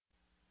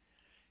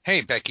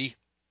Hey, Becky.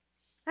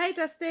 Hey,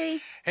 Dusty.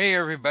 Hey,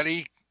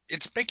 everybody.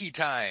 It's Becky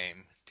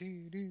time.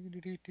 It's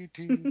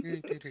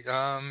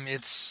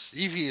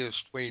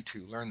easiest way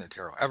to learn the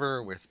tarot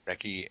ever with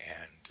Becky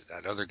and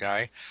that other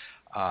guy.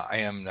 I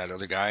am that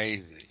other guy,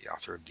 the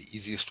author of the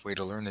easiest way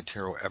to learn the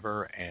tarot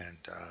ever and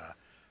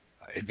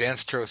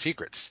advanced tarot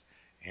secrets.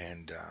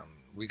 And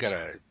we got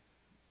a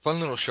fun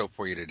little show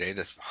for you today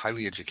that's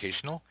highly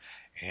educational.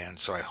 And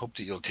so I hope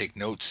that you'll take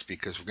notes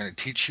because we're going to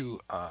teach you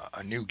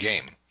a new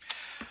game.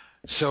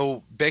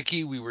 So,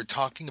 Becky, we were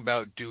talking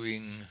about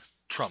doing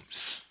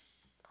trumps.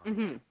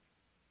 Hmm.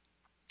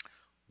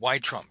 Why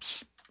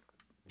trumps?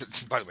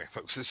 By the way,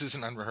 folks, this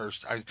isn't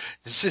unrehearsed.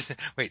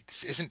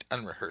 This isn't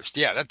unrehearsed.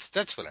 Yeah,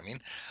 that's what I mean.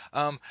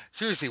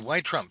 Seriously, why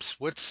trumps?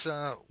 What's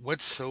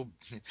so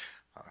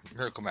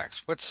Miracle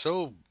Max? What's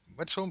so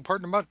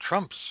important about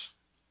trumps?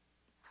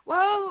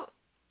 Well,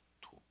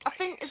 I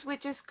think as Please. we're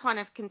just kind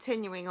of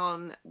continuing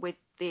on with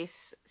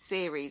this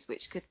series,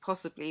 which could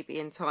possibly be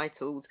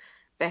entitled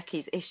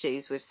Becky's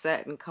Issues with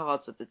Certain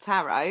Cards of the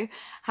Tarot,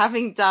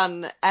 having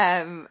done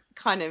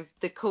kind of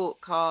the court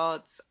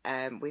cards,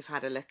 we've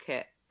had a look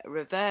at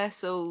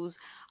reversals.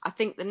 I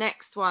think the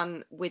next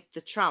one with the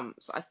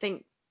trumps,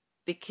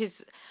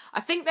 because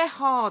I think they're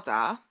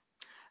harder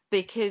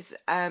because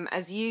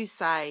as you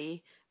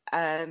say,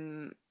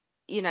 um,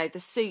 the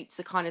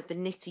suits are kind of the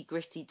nitty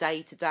gritty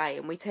day to day,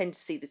 and we tend to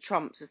see the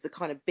trumps as the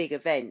kind of big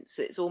event.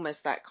 So it's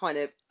almost that kind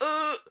of,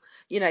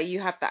 you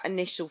have that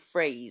initial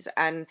freeze.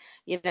 And,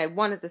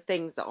 one of the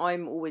things that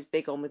I'm always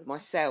big on with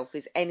myself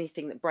is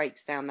anything that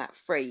breaks down that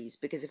freeze,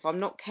 because if I'm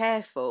not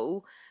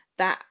careful,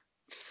 that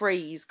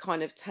freeze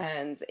kind of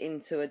turns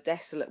into a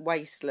desolate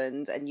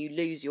wasteland and you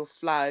lose your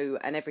flow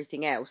and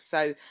everything else.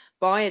 So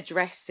by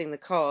addressing the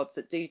cards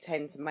that do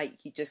tend to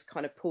make you just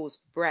kind of pause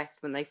for breath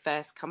when they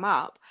first come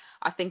up,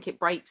 I think it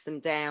breaks them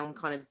down,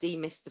 kind of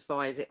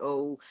demystifies it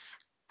all,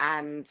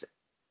 and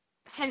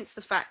hence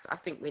the fact I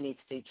think we need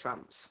to do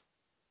trumps.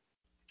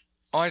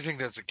 I think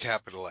that's a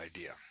capital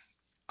idea.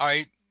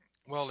 I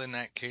well, in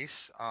that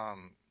case,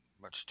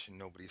 much to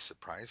nobody's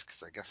surprise,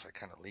 because I guess I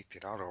kind of leaked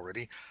it out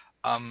already.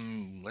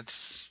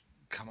 Let's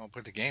come up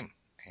with a game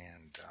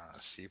and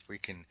see if we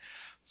can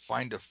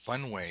find a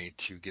fun way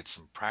to get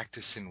some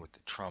practice in with the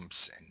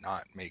trumps and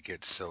not make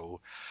it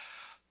so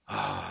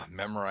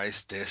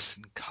memorize this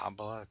and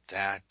Kabbalah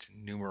that,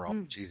 and Mm.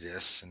 numerology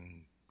this,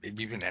 and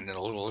maybe even add in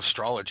a little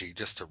astrology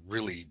just to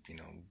really,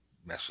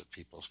 mess with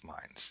people's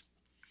minds.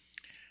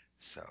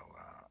 So,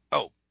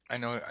 oh, I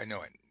know it.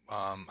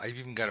 I've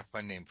even got a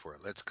fun name for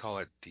it. Let's call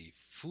it the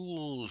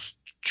Fool's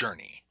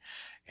Journey,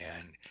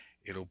 and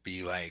it'll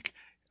be like,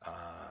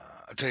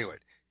 I'll tell you what,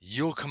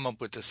 you'll come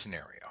up with a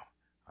scenario,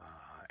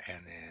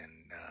 and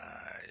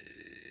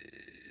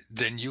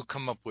then you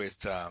come up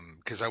with,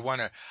 because I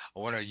wanna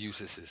use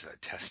this as a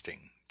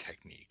testing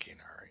technique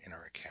in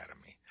our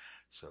academy.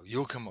 So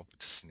you'll come up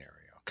with a scenario,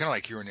 kind of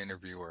like you're an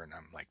interviewer and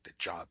I'm like the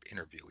job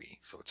interviewee.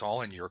 So it's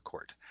all in your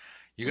court.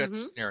 You got the Hmm.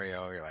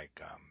 scenario. You're like,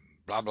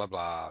 blah blah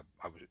blah.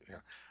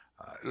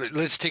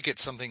 Let's take it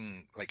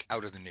something like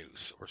out of the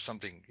news or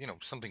something,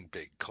 something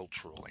big,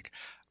 cultural, like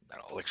I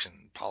don't know, election,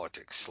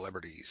 politics,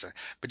 celebrities,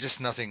 but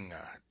just nothing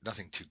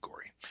too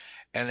gory.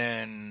 And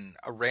then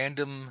a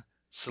random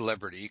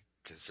celebrity,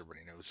 because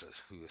everybody knows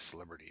who a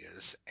celebrity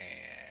is,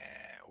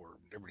 or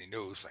everybody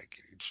knows, like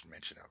you just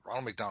mentioned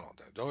Ronald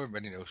McDonald.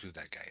 Everybody knows who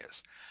that guy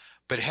is,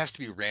 but it has to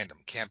be random.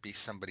 Can't be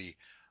somebody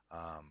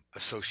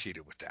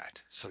associated with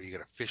that. So you got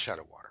to fish out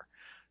of water.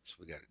 So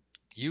we got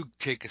you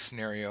take a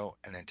scenario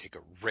and then take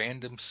a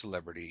random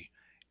celebrity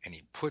and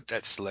you put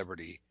that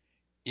celebrity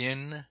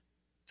in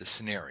the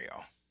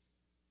scenario.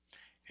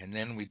 And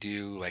then we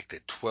do like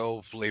the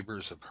 12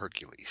 labors of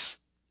Hercules.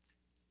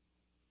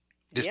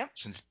 This Yep.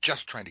 person's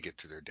just trying to get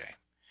through their day.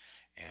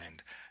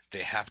 And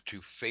they have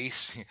to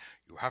face,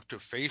 you have to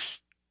face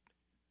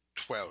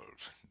 12.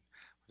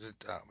 Was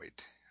it,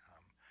 wait,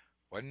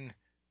 one,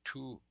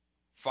 two,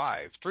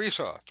 five, three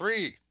saw,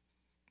 three.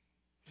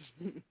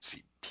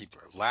 See,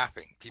 people are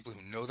laughing. People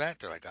who know that,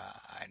 they're like,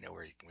 I know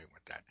where you can win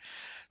with that.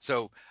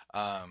 So,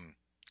 um,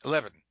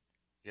 11.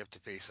 You have to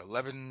face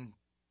 11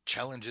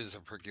 challenges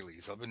of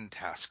Hercules, 11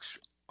 tasks.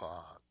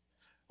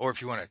 Or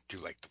if you want to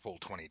do like the full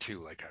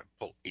 22, like a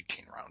full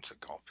 18 rounds of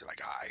golf, you're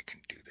like, I can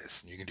do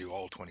this. And you can do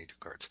all 22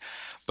 cards.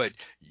 But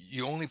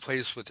you only play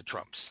this with the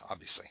trumps,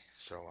 obviously.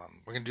 So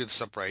we're going to do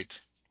this upright,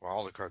 well,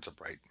 all the cards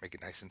upright, make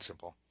it nice and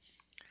simple.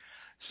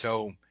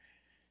 So,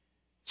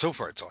 so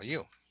far, it's all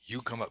you.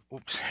 You come up.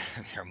 Oops,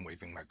 I'm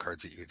waving my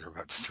cards at you. They're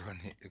about to throw in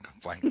the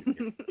flying through the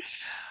air.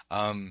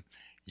 Um,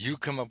 you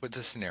come up with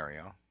a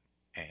scenario,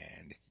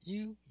 and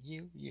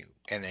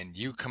and then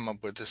you come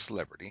up with a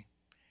celebrity,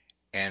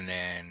 and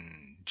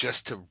then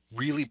just to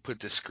really put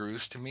the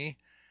screws to me,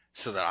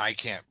 so that I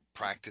can't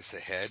practice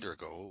ahead or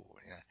go,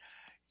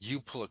 you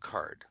pull a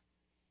card.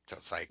 So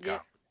it's like,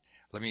 Yep.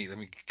 let me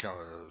go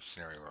a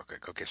scenario real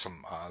quick. Okay, so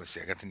let's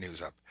see. I got the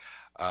news up.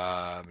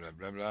 Blah blah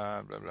blah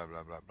blah blah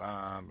blah blah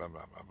blah blah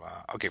blah blah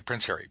blah. Okay,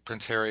 Prince Harry.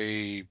 Prince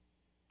Harry.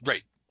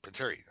 Right, Prince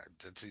Harry.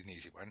 That's an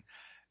easy one.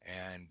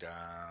 And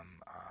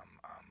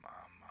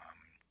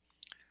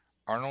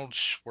Arnold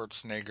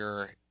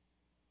Schwarzenegger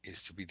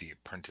is to be the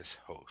apprentice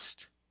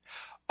host.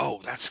 Oh,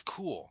 that's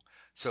cool.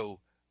 So,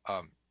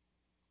 um,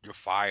 you're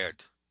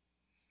fired.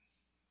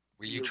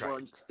 Will you You try it?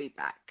 won't be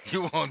back.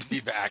 You won't be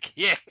back.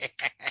 Yeah,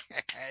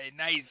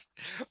 nice.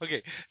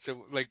 Okay,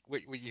 so like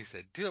what you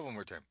said. Do that one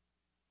more time.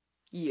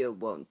 You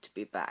won't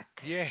be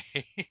back. Yeah.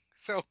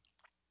 So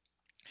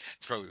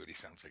it's probably what he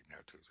sounds like now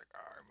too. He's like,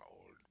 oh, I'm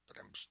old, but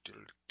I'm still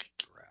to kick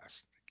your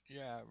ass. Like,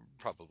 yeah,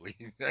 probably.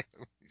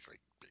 He's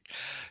like big.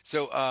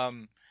 So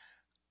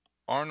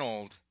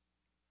Arnold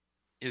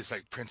is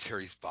like Prince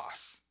Harry's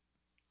boss,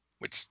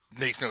 which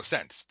makes no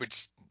sense,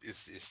 which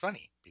is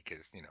funny because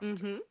it's like,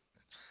 Mhm.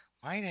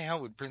 why the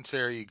hell would Prince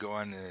Harry go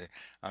on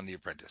the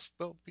Apprentice?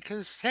 Well,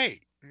 because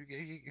hey,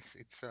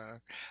 it's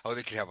oh,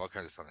 they could have all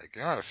kinds of fun. Like,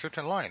 oh, fifth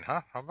in line,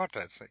 huh? How about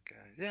that? It's like,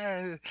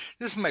 yeah,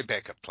 this is my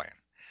backup plan.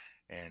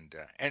 And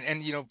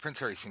Prince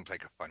Harry seems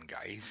like a fun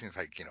guy. He seems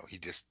like he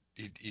just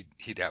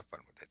he'd have fun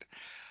with it.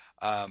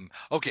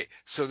 Okay,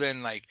 so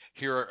then like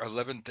here are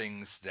 11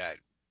 things that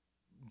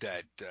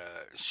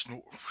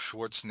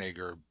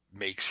Schwarzenegger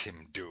makes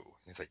him do.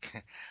 He's like,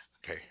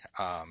 okay,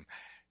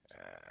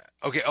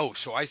 okay. Oh,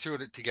 so I threw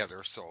it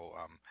together. So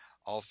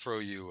I'll throw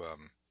you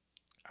um,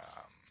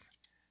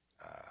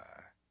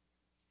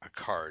 a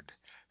card.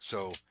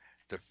 So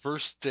the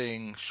first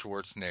thing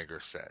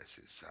Schwarzenegger says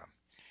is,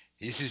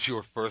 "This is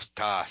your first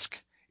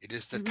task. It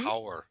is the Mhm.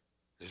 tower.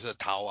 There's a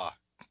tower.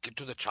 Get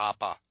to the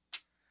chopper."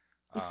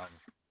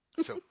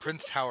 So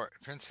Prince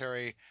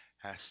Harry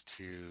has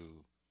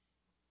to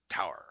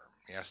tower.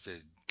 He has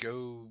to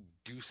go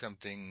do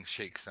something,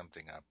 shake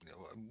something up.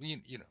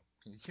 You know.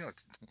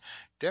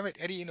 Damn it,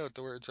 Eddie, you know what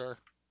the words are.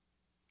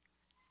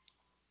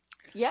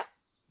 Yep.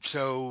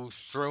 So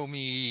throw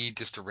me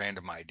just a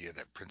random idea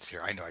that Prince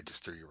Harry. I know I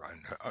just threw you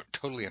around,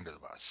 totally under the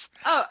bus.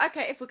 Oh,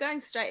 okay. If we're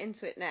going straight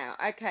into it now,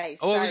 okay.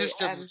 Oh,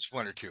 So, just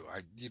one or two.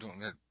 You don't.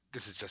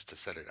 This is just to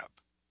set it up.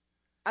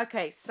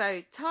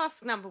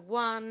 task number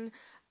one.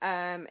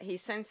 It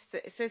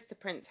says to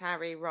Prince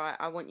Harry, right,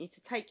 I want you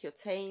to take your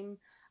team.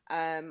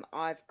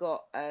 I've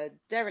got a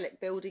derelict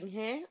building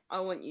here.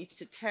 I want you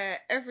to tear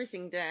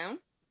everything down.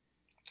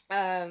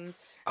 Um,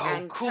 Oh,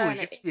 and cool. He turn it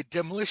gets to be a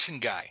demolition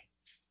guy.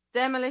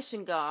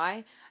 demolition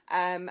guy.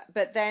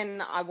 But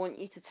then I want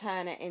you to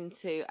turn it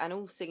into an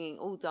all singing,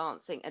 all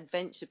dancing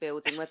adventure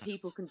building where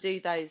people can do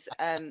those.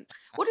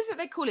 What is it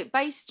they call it?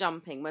 Base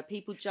jumping, where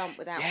people jump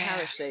without Yeah.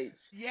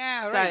 parachutes.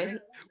 Yeah. Right. So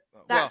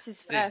Well, that's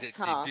his they, first they, they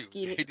do. task.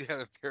 You They need do have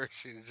a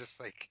parachute. It's just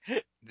like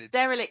it's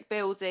derelict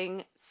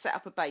building, set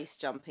up a base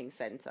jumping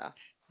center.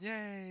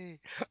 yay.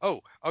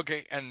 Oh,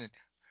 okay. And then,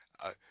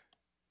 uh,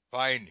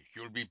 fine.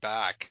 You'll be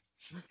back.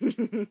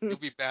 You'll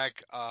be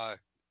back.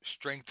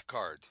 Strength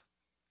card.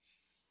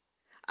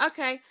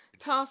 Okay,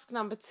 task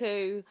number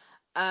two.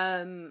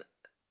 Um,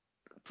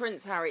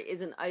 Prince Harry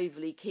isn't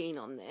overly keen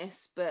on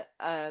this, but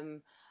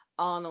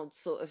Arnold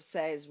sort of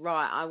says,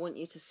 right, I want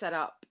you to set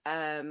up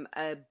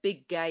a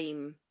big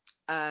game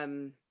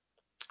um,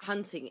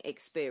 hunting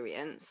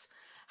experience.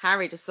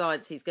 Harry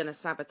decides he's going to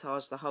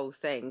sabotage the whole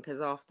thing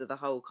because after the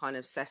whole kind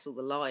of Cecil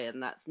the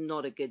Lion, that's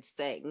not a good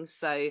thing.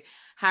 So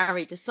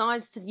Harry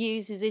decides to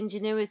use his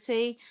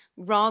ingenuity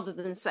rather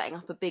than setting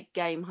up a big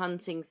game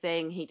hunting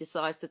thing. He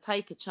decides to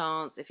take a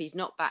chance. If he's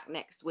not back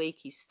next week,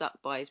 he's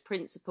stuck by his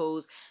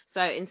principles.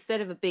 So instead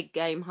of a big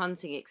game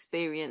hunting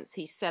experience,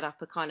 he set up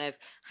a kind of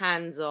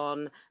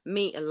hands-on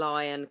meet a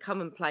lion,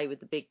 come and play with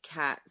the big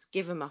cats,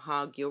 give them a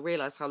hug. You'll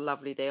realize how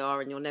lovely they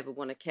are, and you'll never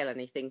want to kill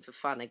anything for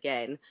fun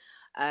again.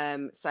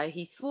 So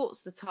he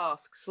thwarts the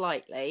task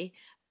slightly,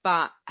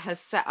 but has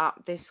set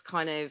up this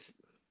kind of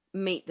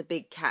meet the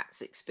big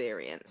cats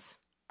experience.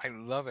 I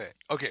love it.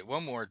 Okay,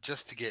 one more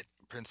just to get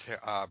Prince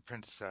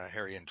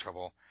Harry in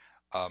trouble.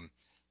 Um,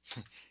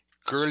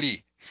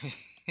 Girly,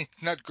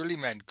 not girly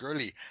man,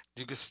 girly.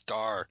 Duke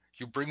Star,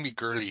 you bring me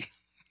girly.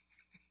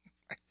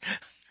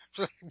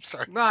 I'm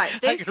sorry. Right,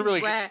 I can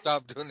really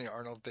stop doing the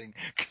Arnold thing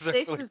because I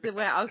this really. is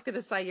where I was going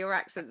to say your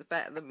accent's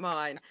better than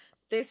mine.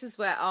 This is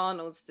where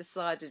Arnold's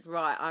decided,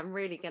 right, I'm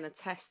really going to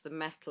test the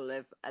mettle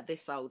of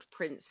this old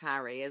Prince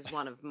Harry as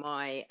one of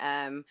my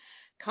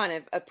kind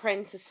of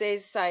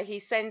apprentices. So he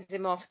sends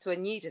him off to a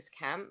nudist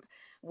camp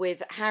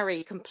with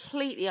Harry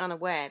completely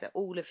unaware that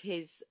all of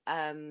his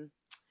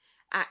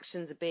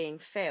actions are being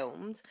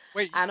filmed.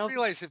 Wait, you And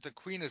obviously, realize if the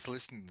Queen is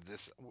listening to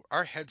this,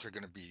 our heads are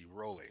going to be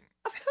rolling.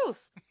 of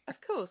course, of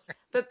course.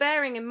 But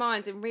bearing in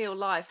mind, in real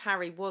life,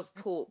 Harry was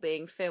caught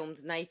being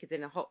filmed naked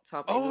in a hot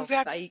tub in Oh, Las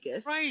that's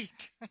Vegas, right.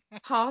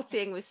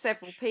 partying with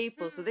several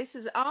people. So this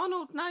is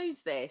Arnold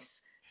knows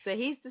this. So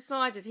he's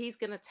decided he's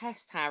going to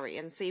test Harry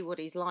and see what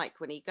he's like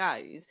when he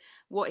goes.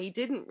 What he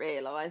didn't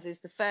realise is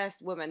the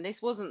first woman,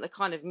 this wasn't the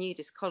kind of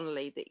nudist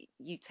Connolly that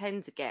you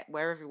tend to get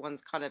where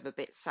everyone's kind of a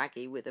bit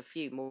saggy with a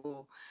few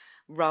more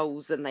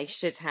roles than they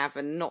should have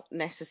and not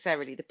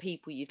necessarily the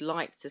people you'd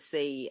like to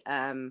see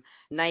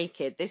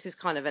naked. This is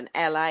kind of an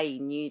LA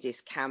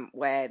nudist camp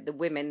where the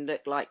women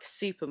look like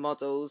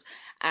supermodels,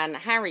 and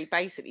Harry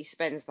basically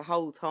spends the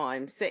whole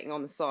time sitting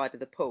on the side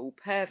of the pool,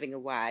 perving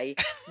away,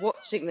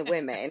 watching the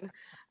women.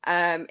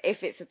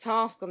 If it's a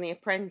task on the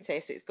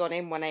apprentice, it's gone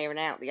in one ear and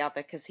out the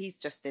other because he's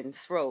just in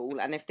thrall.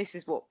 And if this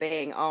is what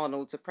being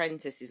Arnold's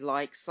apprentice is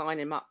like, sign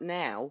him up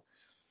now.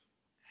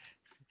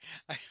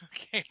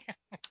 Okay,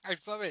 I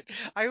love it.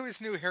 I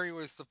always knew Harry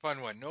was the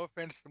fun one. No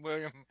offense to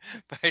William,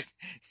 but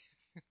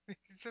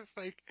it's just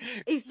like,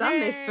 He's done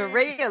this for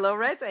yay! real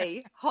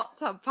already. Hot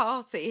tub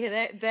party.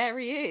 There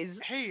he is.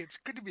 Hey, it's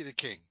good to be the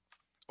king.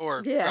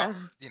 Or, well,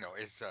 Yeah.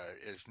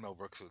 as Mel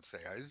Brooks would say,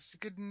 it's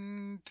good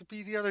to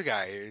be the other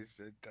guy.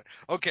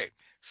 Okay,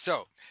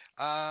 so,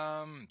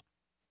 um,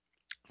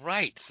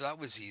 right, so that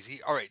was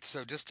easy. All right,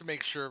 so just to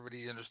make sure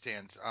everybody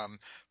understands,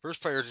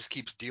 first player just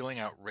keeps dealing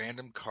out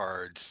random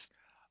cards,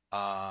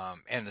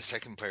 and the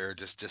second player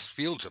just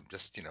fields them.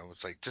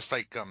 It's like just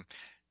like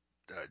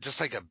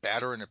a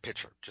batter and a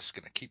pitcher, just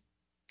gonna keep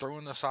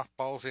throwing the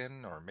softballs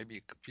in, or maybe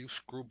a few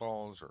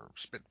screwballs or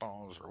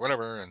spitballs or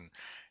whatever, and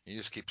you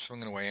just keep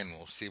swinging away, and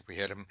we'll see if we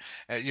hit them.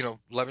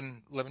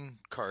 11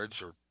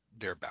 cards or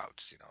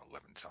thereabouts.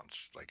 11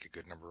 sounds like a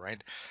good number,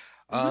 right?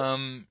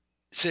 Hmm.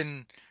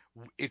 Sin,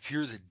 if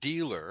you're the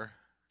dealer,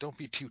 don't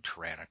be too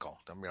tyrannical.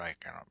 Don't be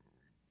like,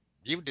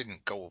 you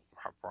didn't go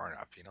far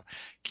enough.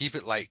 Keep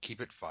it light,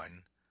 keep it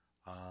fun.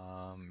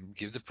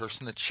 Give the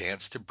person a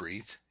chance to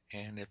breathe.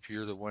 And if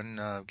you're the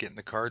one getting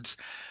the cards,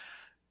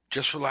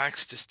 just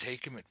relax, just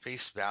take them at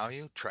face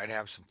value. Try to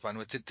have some fun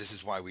with it. This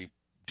is why we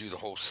do the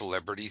whole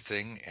celebrity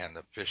thing and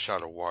the fish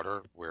out of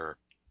water,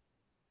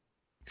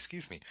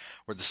 excuse me,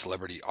 where the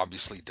celebrity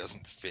obviously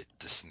doesn't fit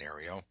the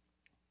scenario,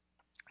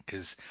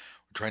 because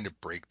we're trying to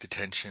break the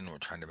tension. We're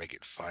trying to make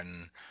it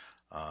fun.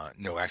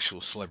 No actual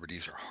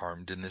celebrities are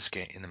harmed in this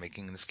game, in the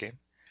making of this game.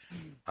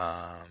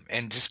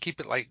 And just keep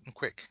it light and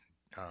quick.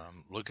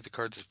 Look at the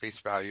cards at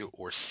face value,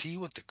 or see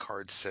what the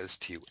card says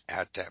to you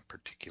at that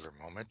particular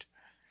moment.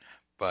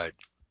 But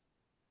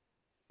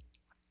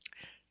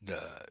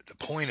the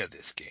point of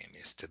this game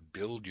is to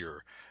build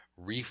your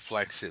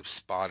reflexive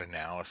spot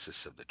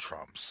analysis of the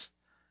trumps.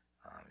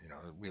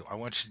 I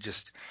want you to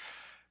just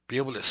be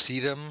able to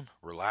see them,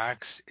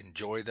 relax,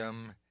 enjoy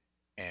them,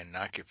 and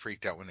not get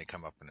freaked out when they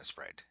come up in a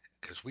spread.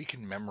 Because we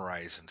can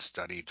memorize and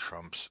study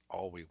trumps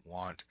all we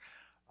want.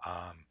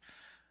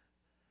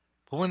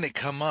 But when they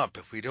come up,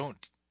 if we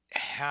don't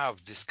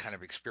have this kind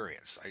of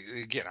experience,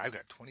 I've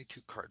got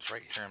 22 cards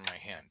right here in my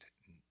hand.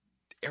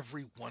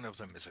 Every one of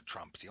them is a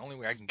trump. The only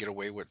way I can get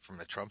away with from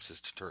the trumps is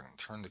to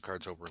turn the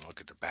cards over and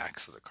look at the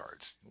backs of the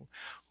cards.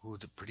 Ooh,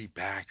 the pretty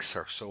backs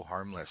are so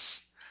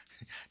harmless.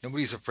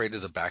 Nobody's afraid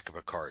of the back of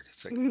a card.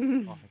 It's like,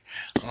 oh,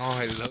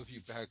 I love you,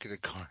 back of the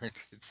card.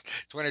 It's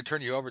when I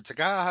turn you over, it's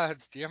like,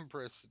 it's the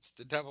Empress, it's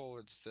the Devil,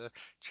 it's the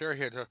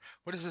Chariot.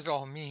 What does it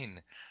all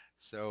mean?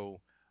 So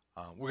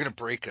we're going to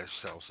break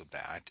ourselves of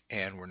that,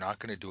 and we're not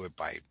going to do it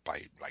by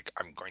like,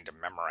 I'm going to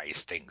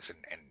memorize things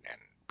and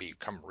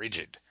become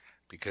rigid,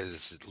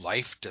 because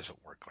life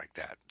doesn't work like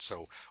that.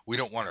 So we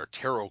don't want our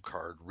tarot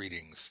card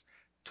readings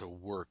to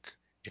work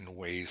in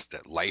ways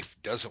that life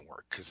doesn't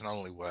work, because not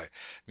only what I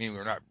mean,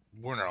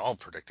 we're not all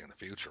predicting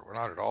the future. We're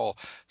not at all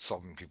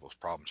solving people's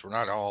problems. We're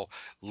not all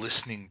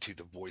listening to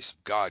the voice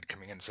of God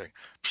coming in and saying,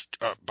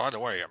 by the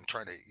way, I'm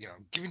trying to,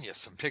 giving you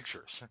some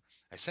pictures.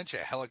 I sent you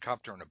a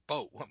helicopter and a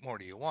boat. What more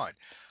do you want?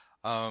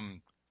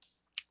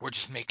 We're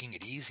just making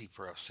it easy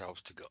for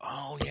ourselves to go,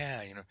 oh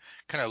yeah,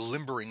 kind of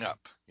limbering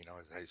up,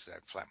 as I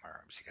flap my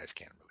arms. You guys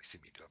can't really see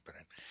me do it, but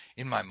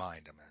in my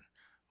mind, I'm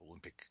an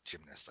Olympic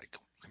gymnast, like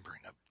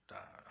limbering up,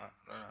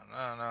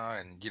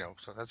 and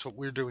so that's what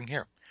we're doing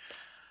here.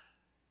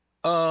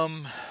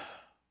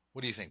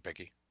 What do you think,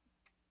 Becky?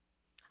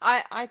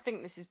 I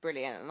think this is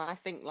brilliant, and I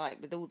think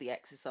like with all the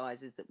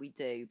exercises that we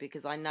do,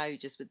 because I know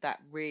just with that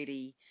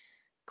really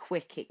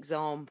quick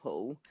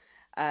example,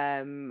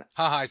 Haha,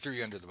 I threw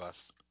you under the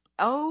bus.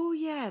 oh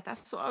yeah,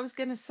 that's what I was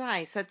gonna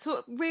say. So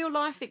to real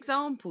life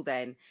example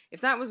then,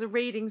 if that was a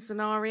reading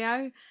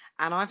scenario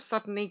and I've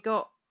suddenly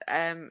got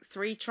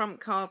three trump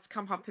cards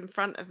come up in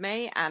front of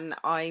me and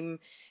I'm,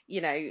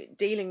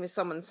 dealing with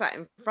someone sat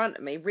in front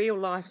of me, real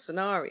life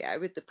scenario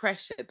with the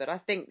pressure, but I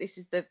think this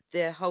is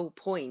the whole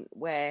point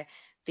where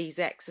these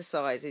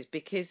exercises,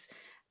 because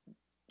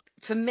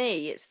for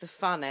me, it's the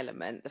fun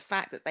element, the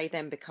fact that they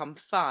then become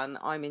fun,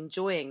 I'm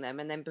enjoying them.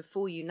 And then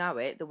before you know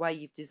it, the way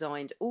you've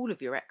designed all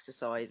of your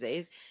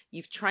exercises,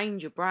 you've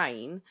trained your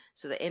brain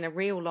so that in a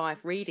real life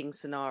reading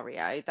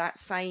scenario, that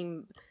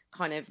same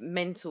kind of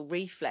mental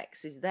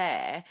reflex is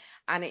there,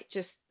 and it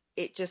just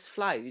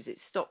flows. It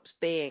stops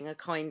being a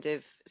kind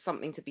of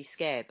something to be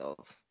scared of.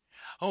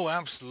 Oh,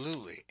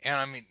 absolutely. And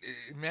I mean,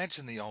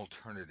 imagine the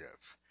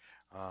alternative.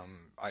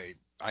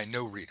 I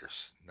know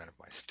readers, none of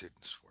my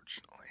students,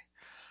 fortunately,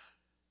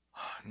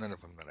 none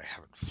of them that I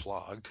haven't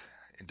flogged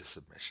into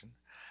submission.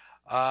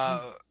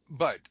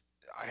 But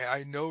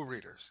I know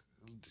readers.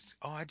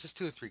 Oh, I just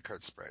do a 3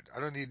 card spread. I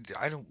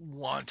don't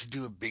want to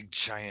do a big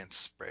giant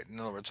spread. In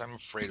other words, I'm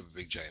afraid of a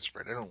big giant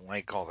spread. I don't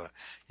like all the,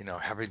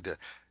 having to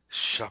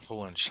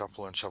shuffle and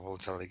shuffle and shuffle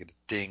until I get a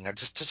ding. I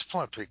just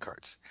pull out 3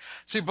 cards.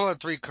 So you pull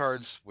out 3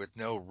 cards with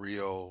no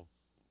real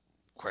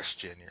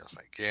question. You're just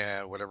like,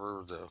 yeah,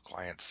 whatever the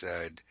client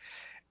said.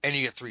 and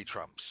you get 3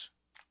 trumps,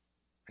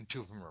 and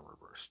 2 of them are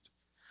reversed.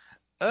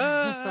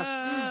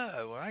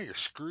 Well, now you're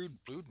screwed,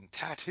 blued, and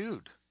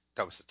tattooed.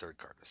 That was the third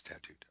card, was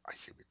tattooed. I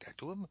see we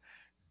tattoo him,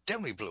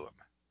 then we blew him.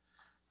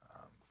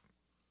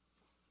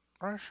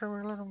 I say we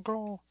let him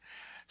go.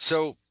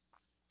 So,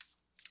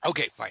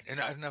 okay, fine.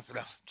 Enough.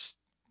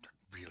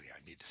 Really, I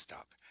need to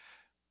stop.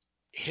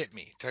 Hit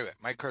me. Tell you what,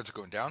 my cards are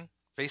going down,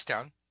 face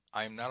down.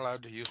 I'm not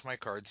allowed to use my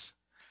cards.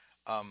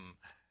 Um,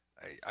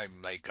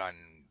 I'm like on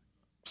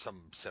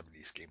some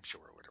 70s game show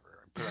or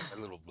whatever. I put on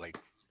my little like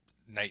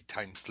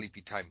nighttime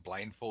sleepy time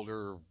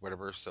blindfolder or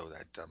whatever, so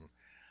that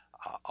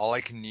all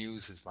I can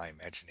use is my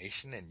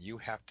imagination, and you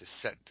have to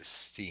set the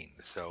scene.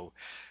 So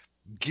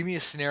give me a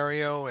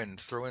scenario and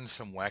throw in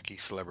some wacky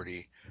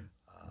celebrity.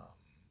 Um,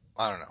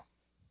 I don't know.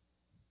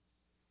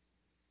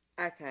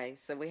 Okay,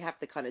 so we have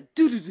the kind of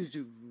do Oh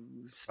yeah,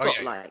 yeah.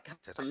 spotlight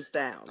comes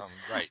down.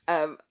 Right.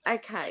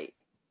 Okay,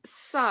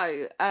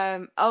 so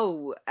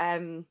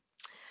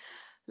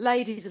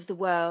ladies of the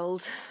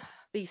world,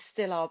 be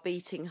still our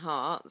beating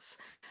hearts.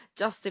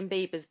 Justin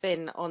Bieber's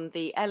been on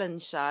the Ellen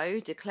show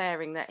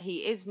declaring that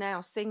he is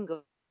now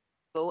single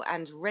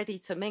and ready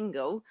to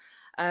mingle.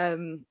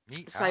 Me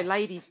So out.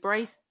 ladies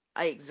brace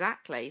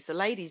exactly. So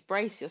ladies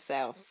brace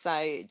yourself.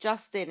 So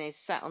Justin is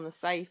sat on the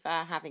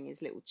sofa having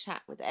his little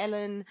chat with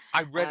Ellen.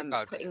 I read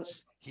about Putting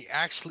this. He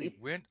actually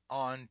went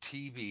on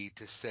TV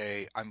to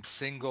say, "I'm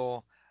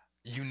single.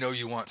 You know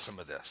you want some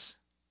of this."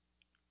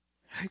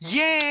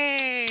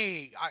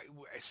 Yay!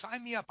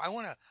 Sign me up. I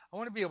want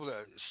to be able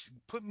to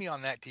put me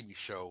on that TV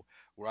show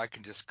where I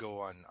can just go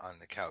on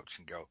the couch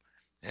and go,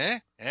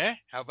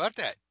 how about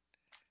that?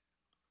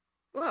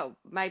 well,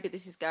 maybe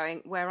this is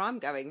going where I'm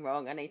going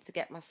wrong. I need to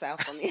get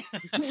myself on the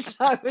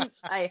show and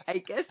say, hey,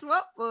 guess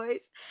what,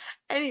 boys?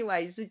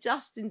 Anyway, so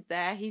Justin's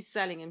there. He's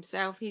selling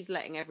himself. He's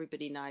letting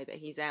everybody know that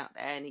he's out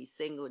there and he's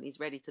single and he's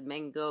ready to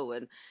mingle.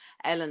 And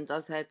Ellen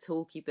does her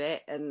talky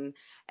bit and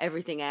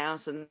everything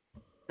else. And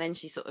then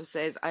she sort of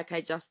says,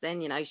 okay,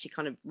 Justin, she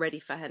kind of ready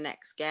for her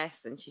next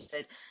guest. And she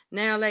said,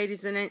 now,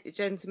 ladies and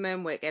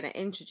gentlemen, we're going to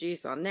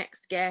introduce our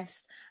next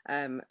guest.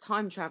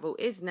 Time travel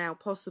is now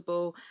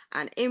possible.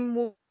 And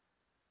in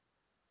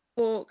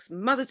walks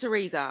Mother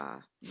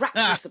Teresa.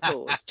 Rapturous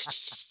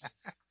applause.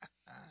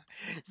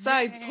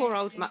 So poor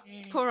old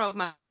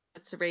Mother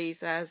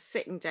Teresa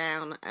sitting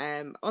down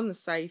on the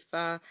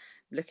sofa,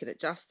 looking at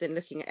Justin,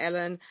 looking at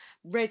Ellen,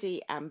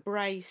 ready and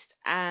braced,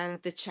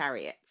 and the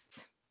chariot.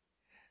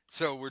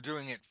 So we're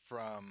doing it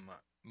from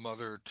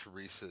Mother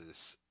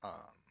Teresa's.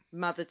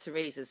 Mother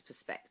Teresa's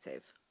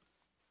perspective.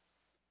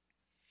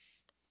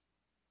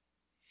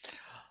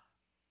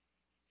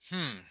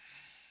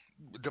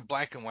 The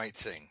black and white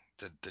thing,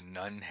 the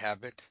nun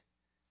habit.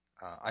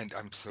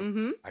 I'm so.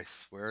 Mm-hmm. I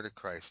swear to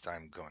Christ,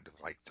 I'm going to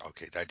like.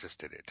 Okay, I just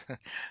did it.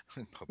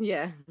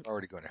 Yeah.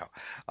 Already going to hell.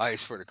 I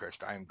swear to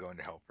Christ, I'm going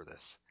to hell for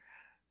this.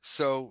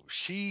 So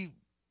she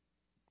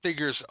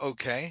figures,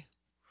 okay,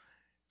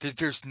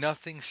 there's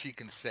nothing she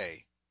can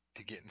say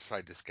to get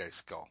inside this guy's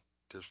skull.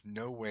 There's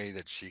no way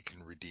that she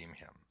can redeem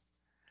him.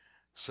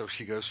 So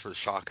she goes for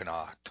shock and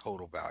awe,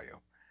 total value.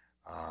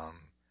 Um,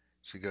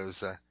 she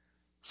goes,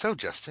 so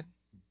Justin,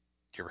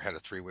 you ever had a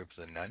 3-way with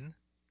a nun?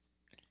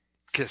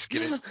 Just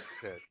get it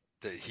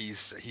that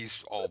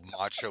he's all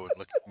macho and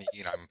look at me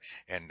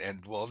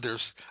and well,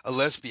 there's a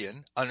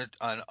lesbian, an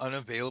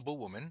unavailable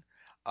woman,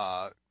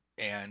 uh,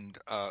 and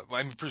well,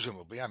 I mean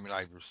presumably, I mean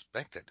I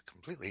respect it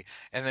completely,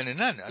 and then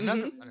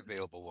another Mm-hmm.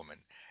 unavailable woman,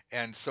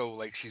 and so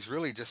like she's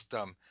really just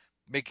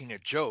making a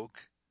joke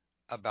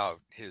about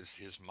his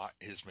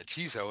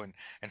machismo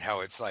and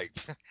how it's like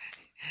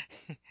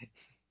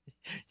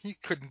he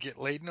couldn't get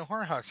laid in a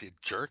whorehouse, you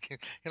jerk.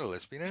 And a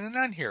lesbian and a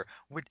nun here,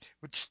 which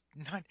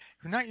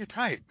not your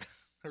type,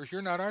 or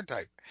you're not our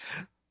type.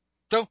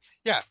 So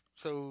yeah,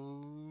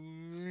 so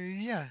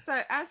yeah.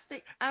 So as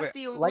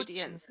the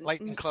audience,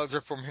 Lightning clouds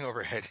are forming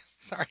overhead.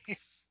 Sorry.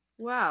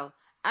 well,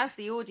 as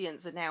the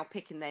audience are now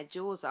picking their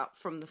jaws up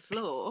from the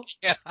floor,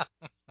 Yeah.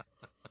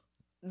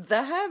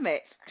 the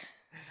hermit.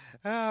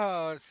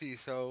 Oh, let's see.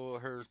 So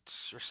her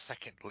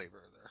second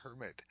labor, the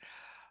hermit.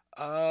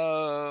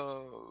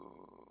 Uh,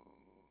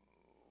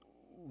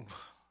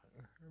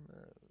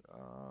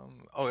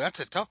 oh, that's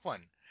a tough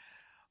one.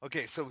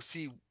 Okay, so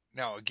see,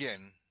 now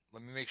again,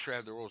 let me make sure I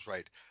have the rules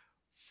right.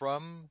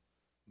 From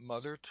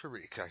Mother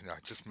Teresa, I know I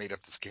just made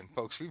up this game,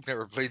 folks. We've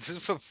never played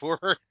this before.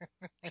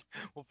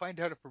 We'll find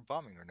out if we're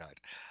bombing or not.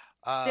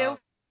 Uh, Still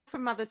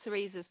from Mother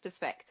Teresa's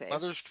perspective.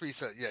 Mother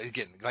Teresa, yeah,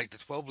 again, like the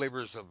 12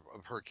 labors of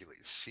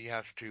Hercules, she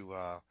has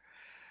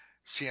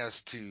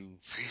to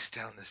face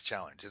down this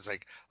challenge. It's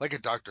like a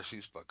Dr.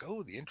 Seuss book.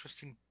 Oh, the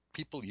interesting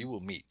people you will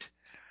meet.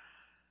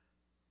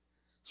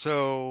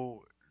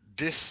 So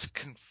this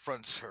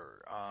confronts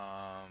her.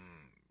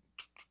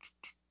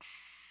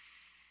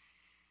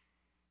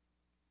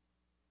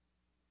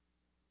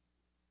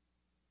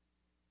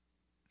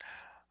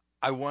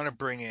 I want to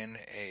bring in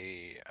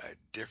a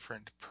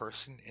different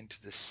person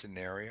into this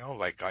scenario,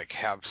 like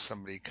have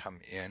somebody come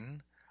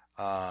in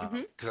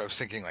Mhm. Because I was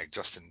thinking like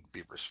Justin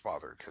Bieber's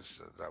father, because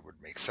that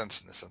would make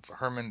sense in the sense of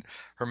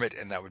hermit,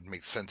 and that would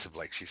make sense of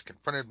like she's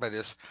confronted by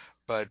this.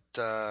 But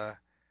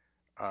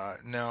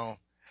no.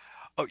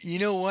 Oh, you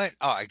know what?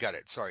 Oh, I got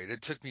it. Sorry,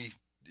 it took me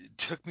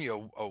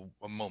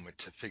a moment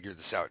to figure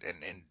this out, and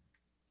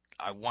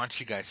I want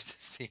you guys to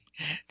see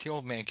the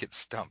old man get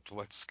stumped.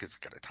 What's because he's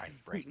got a tiny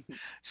brain,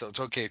 so it's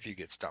okay if you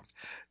get stumped.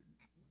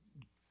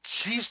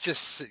 She's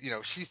just,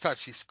 she thought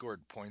she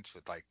scored points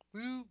with like,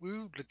 woo,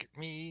 woo, look at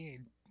me.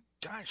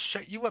 God,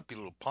 shut you up, you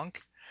little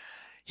punk.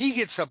 He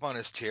gets up on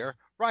his chair.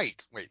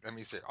 Right. Wait, let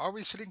me say, are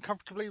we sitting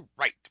comfortably?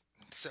 Right.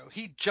 So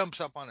he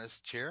jumps up on his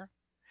chair,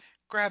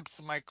 grabs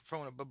the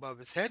microphone up above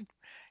his head,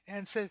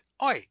 and says,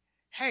 Oi,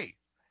 hey.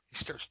 He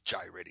starts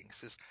gyrating. He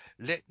says,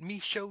 let me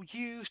show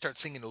you.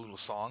 Starts singing a little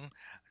song.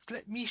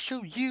 Let me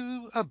show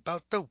you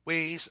about the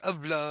ways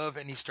of love.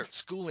 And he starts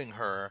schooling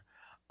her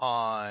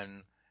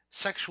on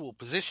sexual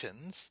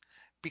positions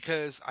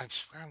because I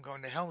swear I'm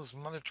going to hell with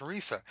Mother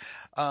Teresa.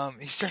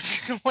 He starts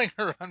schooling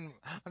her on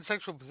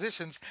sexual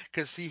positions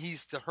because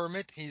he's the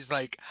hermit. He's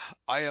like,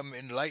 I am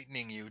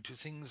enlightening you to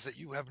things that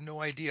you have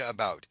no idea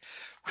about.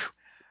 Whew.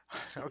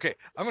 Okay,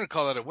 I'm gonna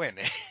call that a win.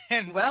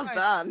 And Well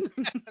done.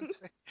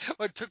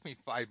 well, it took me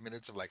 5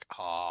 minutes of like,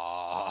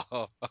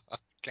 ah,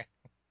 okay.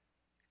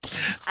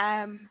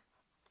 um,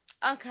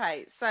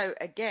 okay, so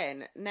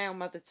again, now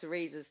Mother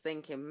Teresa's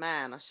thinking,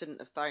 man, I shouldn't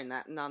have thrown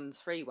that nun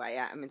three-way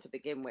at him to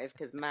begin with,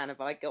 because man,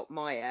 have I got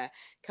my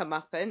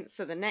comeuppance.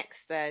 So the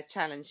next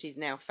challenge she's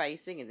now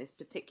facing in this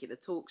particular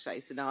talk show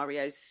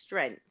scenario is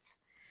strength.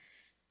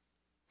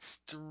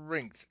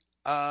 Strength.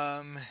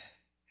 Um,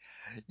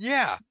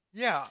 yeah,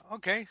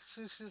 okay.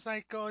 So she's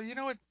like, oh, you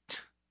know what?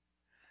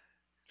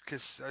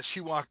 Because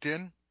she walked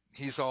in.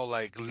 He's all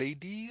like,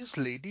 ladies,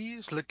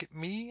 look at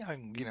me.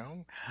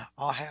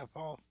 I'll have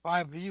all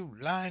five of you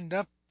lined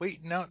up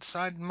waiting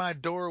outside my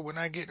door when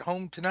I get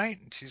home tonight.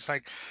 And she's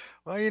like,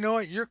 well, you know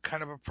what? You're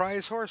kind of a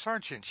prize horse,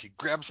 aren't you? And she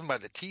grabs him by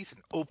the teeth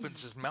and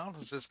opens his mouth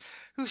and says,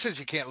 who says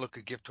you can't look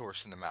a gift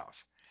horse in the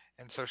mouth?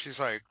 And so she's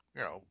like,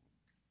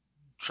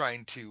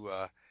 trying to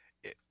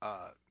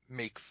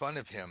make fun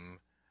of him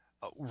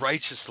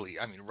righteously.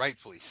 I mean,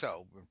 rightfully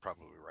so,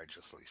 probably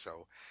righteously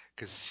so,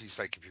 because she's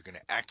like, if you're going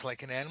to act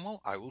like an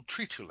animal, I will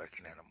treat you like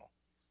an animal.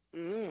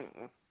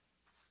 Mm.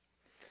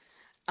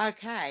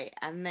 Okay,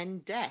 and then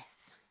death.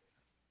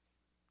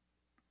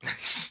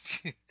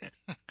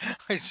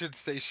 I should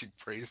say she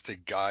prays to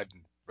God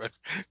and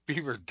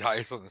Beaver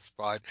dies on the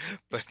spot,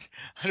 but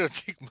I don't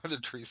think Mother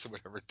Teresa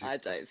would ever do I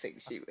that. don't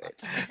think she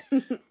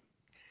would.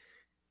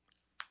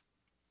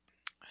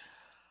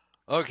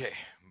 Okay,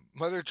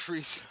 Mother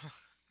Teresa.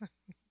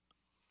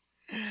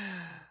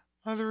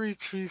 Mother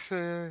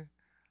Teresa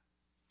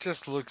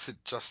just looks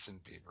at Justin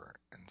Bieber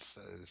and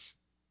says,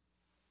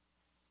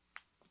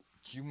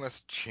 you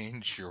must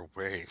change your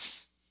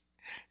ways.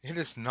 It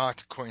is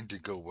not going to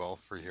go well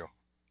for you.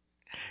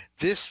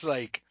 This,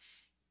 like,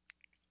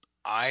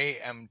 I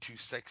am too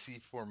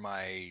sexy for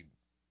my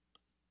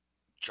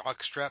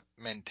jockstrap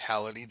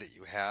mentality that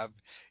you have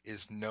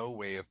is no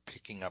way of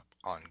picking up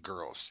on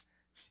girls.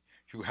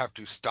 You have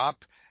to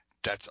stop.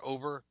 That's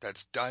over.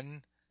 That's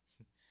done.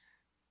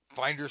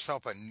 Find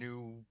yourself a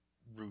new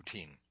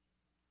routine.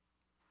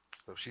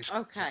 So she's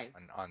Okay.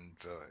 on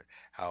the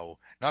how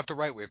not the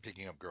right way of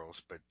picking up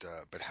girls,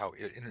 but how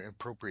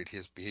inappropriate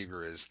his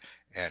behavior is,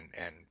 and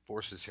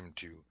forces him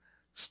to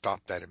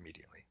stop that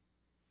immediately.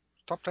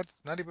 Stop that.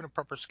 Not even a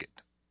proper skit.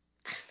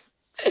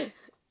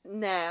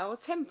 Now,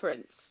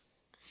 temperance.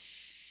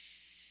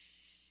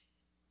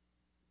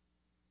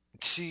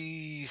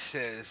 She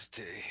says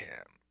to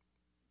him,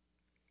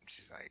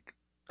 she's like,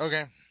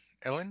 okay,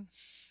 Ellen,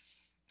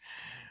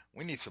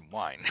 we need some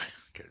wine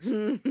because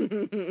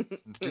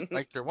didn't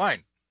like their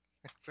wine.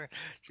 So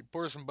she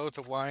pours them both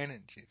a wine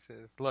and she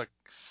says, look,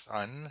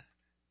 son,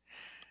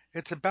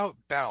 it's about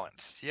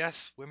balance.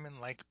 Yes, women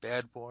like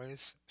bad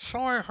boys. So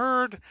I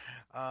heard.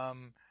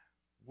 Um,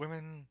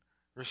 women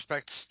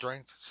respect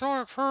strength. So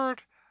I've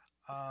heard.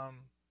 Um,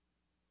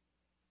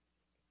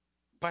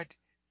 but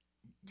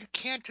you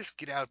can't just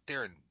get out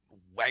there and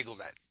waggle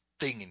that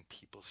thing in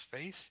people's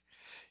face.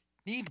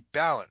 Need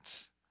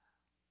balance.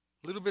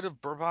 A little bit of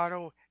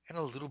bravado and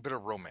a little bit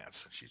of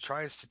romance. And she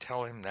tries to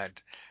tell him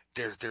that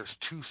there's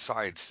two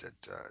sides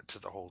to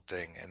the whole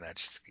thing, and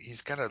that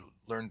he's got to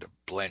learn to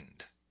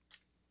blend.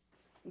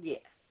 Yeah.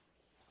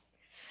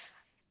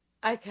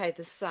 Okay,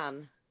 the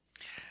sun.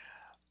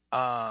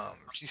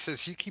 She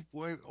says, you keep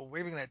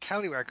waving that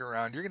tallywhacker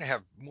around, you're going to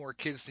have more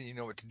kids than you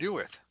know what to do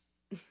with,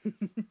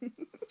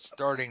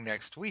 starting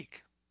next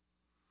week.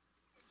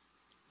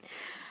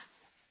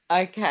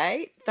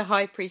 Okay, the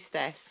high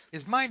priestess.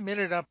 Is my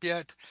minute up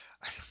yet?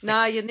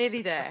 No, you're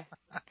nearly there.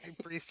 High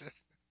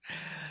priestess.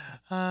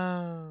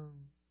 Um,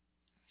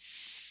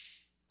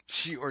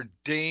 she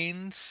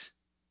ordains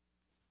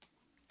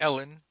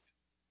Ellen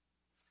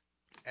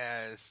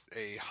as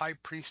a high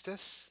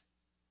priestess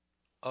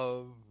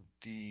of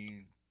the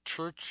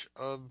church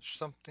of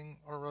something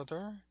or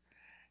other,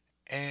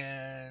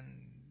 and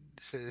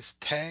says,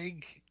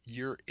 tag,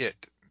 you're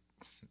it.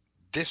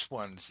 This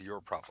one's your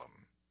problem,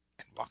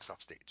 and walks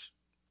off stage.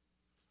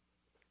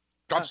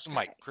 Drops the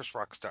mic, Okay. Chris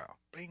Rock style.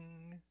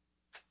 Bing.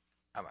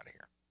 I'm out of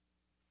here.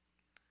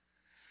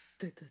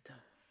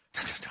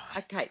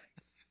 Okay.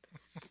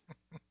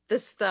 The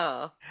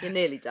Star. You're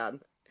nearly done.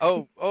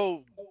 Oh,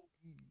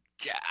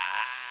 God.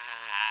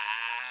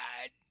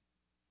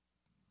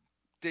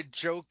 The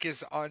joke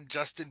is on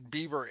Justin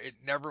Bieber. It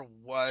never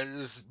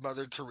was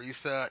Mother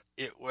Teresa.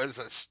 It was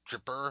a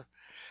stripper.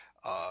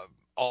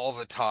 All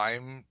the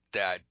time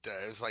that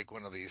is like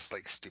one of these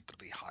like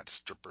stupidly hot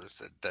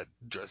strippers that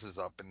dresses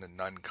up in the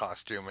nun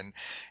costume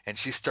and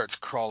she starts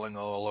crawling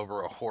all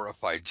over a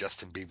horrified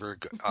Justin Bieber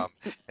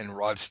and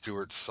Rod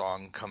Stewart's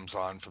song comes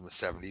on from the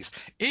 70s.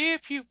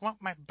 If you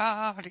want my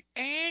body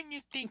and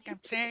you think I'm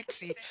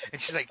sexy, and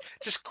she's like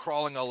just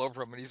crawling all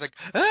over him and he's like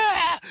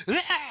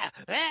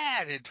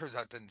and it turns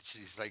out then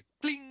she's like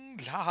bling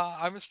la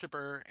I'm a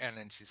stripper and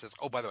then she says,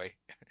 oh, by the way,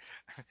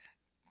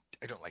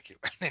 I don't like you,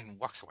 and then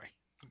walks away.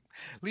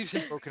 Leaves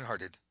him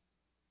brokenhearted.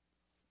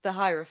 The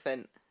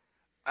Hierophant.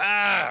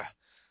 Ah!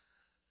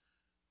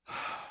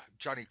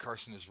 Johnny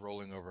Carson is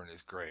rolling over in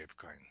his grave,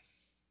 going,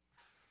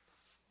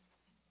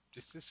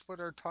 is this what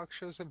our talk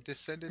shows have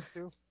descended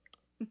to?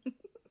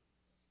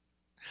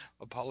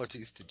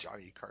 Apologies to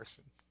Johnny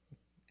Carson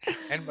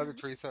and Mother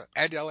Teresa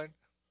and Ellen.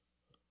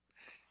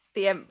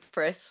 The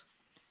Empress.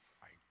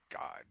 My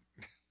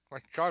God. My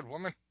God,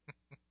 woman.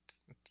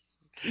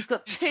 You've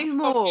got two Okay,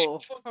 more.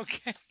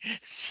 okay.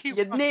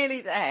 You're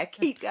nearly there.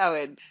 Keep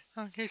going.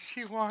 Okay,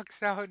 she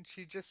walks out and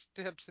she just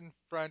steps in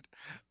front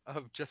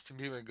of Justin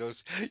Bieber and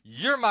goes,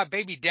 you're my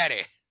baby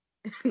daddy.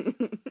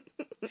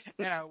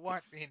 And I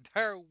want the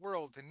entire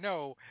world to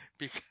know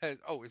because,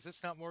 oh, is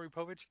this not Maury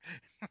Povich?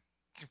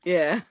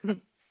 Yeah.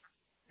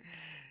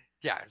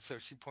 Yeah, so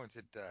she points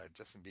at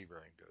Justin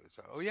Bieber and goes,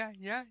 oh, yeah,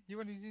 you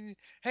want to,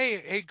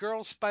 hey,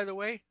 girls, by the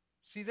way,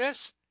 see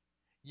this?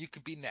 You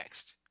could be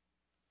next.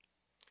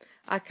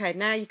 Okay,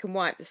 now you can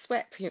wipe the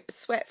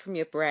sweat from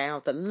your brow.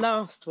 The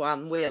last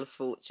one, Wheel of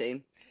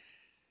Fortune.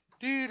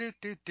 Do, do,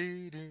 do,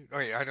 do, do. Oh,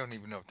 yeah, I don't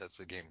even know if that's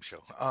a game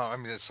show. I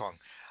mean, this song.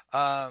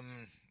 Um,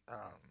 um,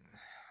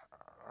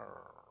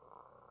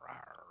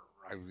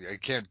 I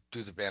can't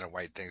do the Vanna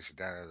White things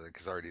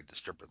because I already did the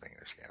stripper thing.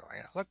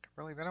 Yeah, look,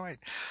 really Vanna White.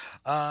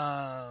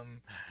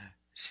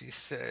 She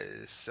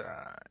says,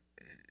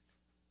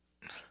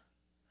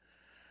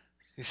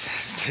 she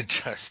says to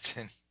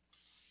Justin,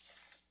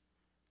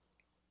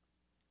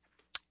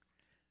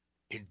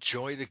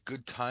 enjoy the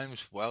good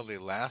times while they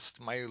last,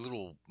 my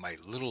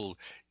little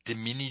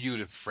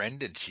diminutive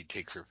friend, and she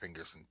takes her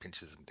fingers and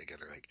pinches them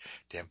together like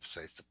to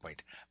emphasize the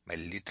point. My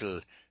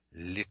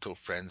little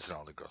friends, and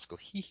all the girls go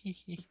hee hee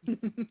hee.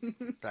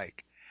 It's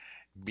like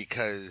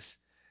because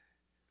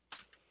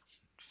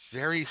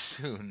very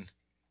soon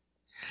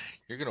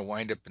you're gonna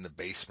wind up in the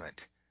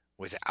basement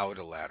without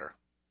a ladder.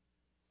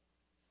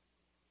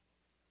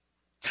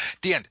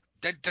 The end.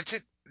 That's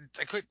it.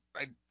 I quit.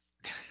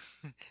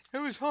 It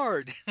was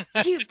hard.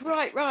 You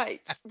bright right.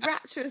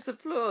 Rapturous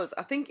applause.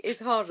 I think it's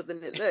harder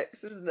than it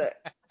looks, isn't it?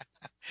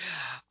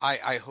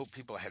 I hope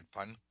people had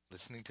fun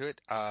listening to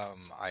it.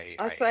 I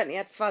certainly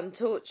had fun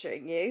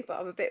torturing you, but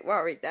I'm a bit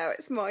worried now.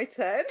 It's my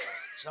turn.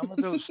 some of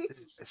those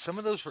some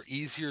of those were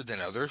easier than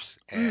others,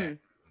 and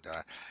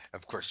Mm.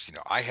 of course,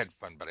 I had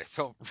fun, but I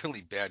felt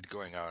really bad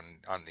going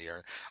on the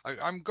air.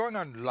 I'm going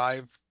on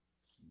live,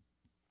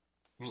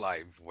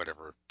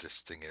 whatever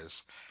this thing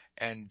is,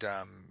 and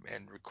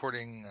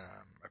recording.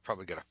 I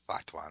probably got a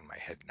fatwa on my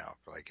head now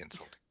for like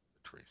insulting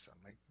Teresa.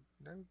 I'm like,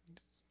 no,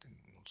 didn't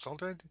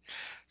insult her.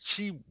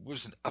 She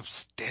was an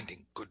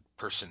upstanding, good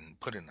person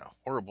put in a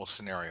horrible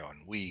scenario,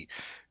 and we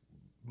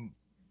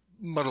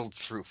muddled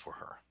through for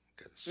her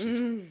because she's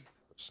a Mm.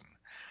 person.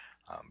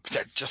 But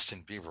that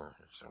Justin Bieber,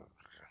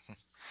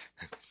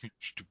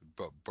 stupid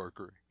Bob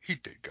Barker, he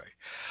dead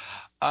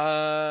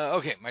guy.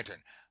 Okay, my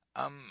turn.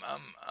 Um,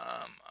 um,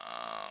 um,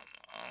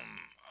 um,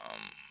 um,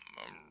 um,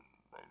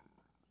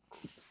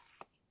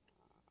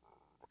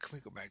 can we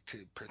go back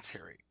to Prince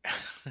Harry?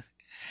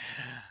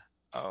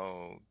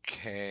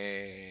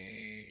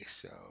 Okay,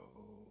 so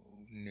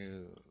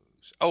news.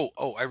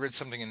 Oh, I read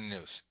something in the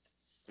news.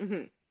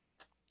 Hmm.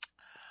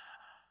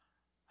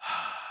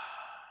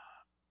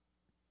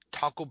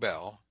 Taco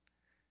Bell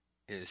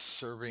is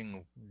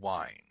serving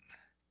wine,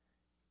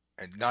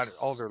 and not at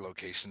all their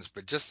locations,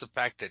 but just the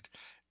fact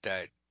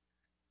that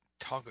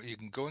taco you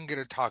can go and get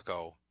a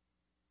taco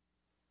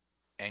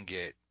and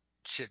get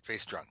shit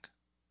faced drunk.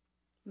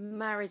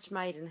 Marriage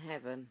made in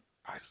heaven.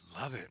 I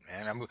love it,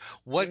 man. I mean,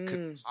 what could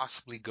Mm.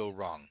 possibly go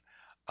wrong?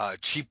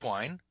 Cheap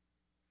wine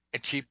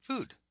and cheap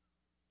food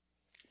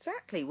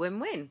Exactly.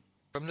 Win-win.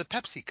 from the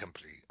Pepsi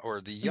company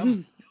or the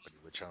Yum Mhm. company,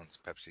 which owns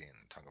Pepsi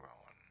and Taco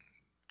Bell and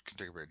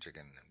Kentucky Fried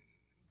Chicken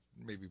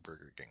and maybe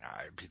Burger King,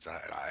 Pizza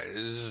Hut,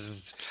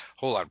 a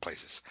whole lot of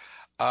places.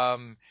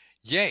 Um,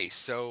 Yay!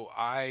 So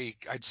I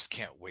just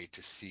can't wait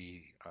to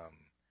see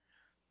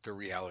the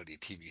reality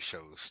TV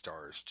show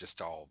stars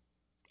just all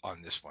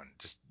on this one.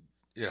 Just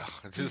Yeah,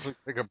 this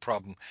looks like a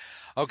problem.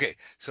 Okay,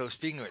 so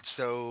speaking of it,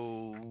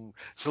 so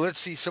let's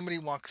see. Somebody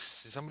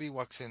walks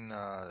in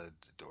the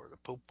door. The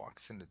Pope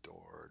walks in the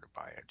door to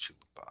buy a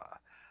chupa.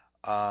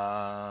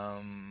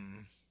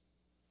 Um,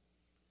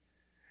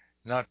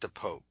 Not the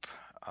Pope.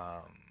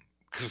 Um,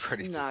 because we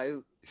already did.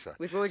 No, So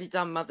we've already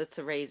done Mother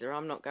Teresa.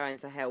 I'm not going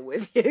to hell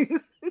with you.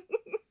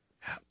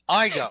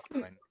 I got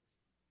one.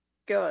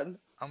 Go on.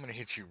 I'm gonna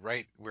hit you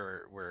right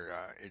where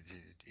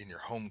in your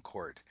home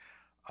court.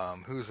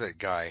 Who's that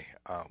guy?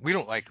 We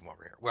don't like him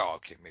over here. Well,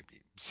 okay,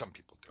 maybe some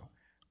people do,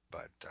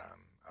 but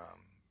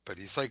but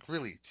he's like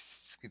really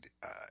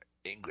uh,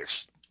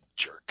 English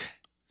jerk.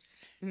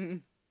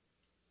 Mm.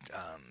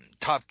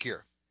 Top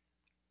Gear.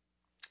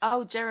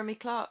 Oh, Jeremy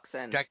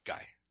Clarkson. That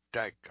guy.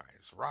 That guy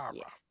is rah rah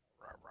Yes,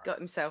 rah rah. got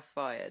himself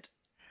fired.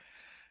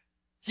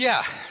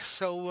 Yeah.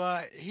 So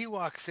he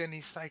walks in.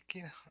 He's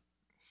like,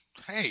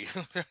 hey,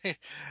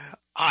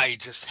 I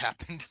just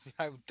happened.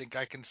 I think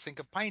I can sink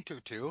a pint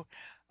or two.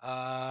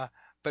 Uh,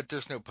 but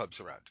there's no pubs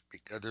around.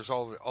 There's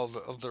all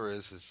there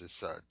is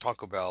this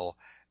Taco Bell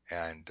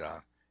and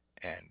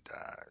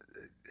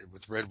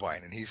with red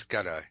wine, and he's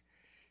got a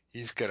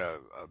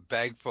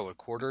bag full of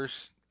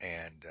quarters,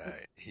 and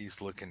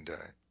he's looking to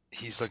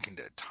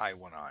tie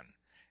one on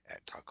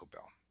at Taco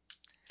Bell.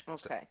 So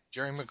Okay.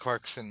 Jerry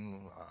McClarkson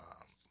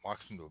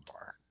walks into a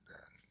bar,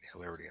 and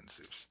hilarity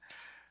ensues.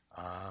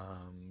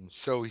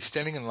 So he's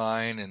standing in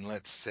line, and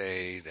let's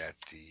say that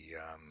the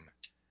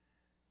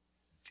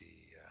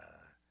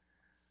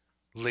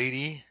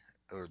lady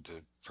or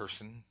the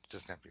person,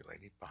 doesn't have to be a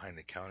lady, behind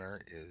the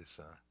counter is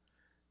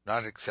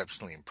not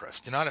exceptionally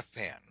impressed. You're not a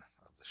fan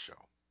of the show.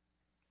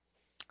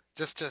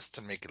 Just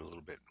to make it a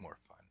little bit more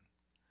fun.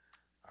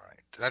 All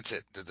right, that's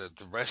it. The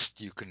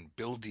rest you can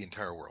build the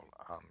entire world.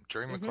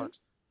 Jerry Mhm.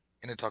 McClarkson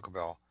in a Taco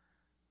Bell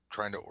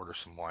trying to order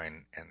some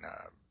wine and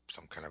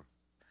some kind of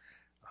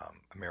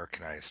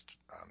Americanized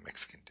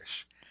Mexican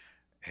dish.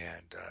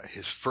 And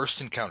his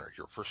first encounter,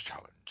 your first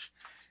challenge,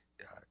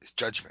 is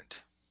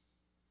judgment.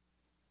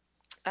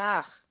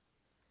 Ah.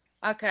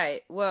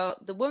 Okay. Well,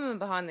 the woman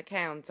behind the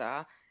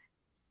counter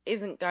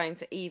isn't going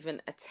to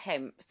even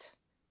attempt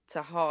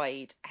to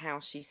hide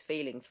how she's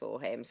feeling for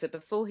him. So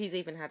before he's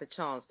even had a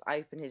chance to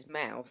open his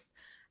mouth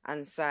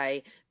and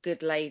say,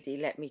 "Good lady,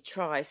 let me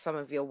try some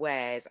of your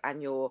wares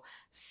and your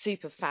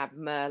super fab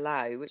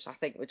Merlot," which I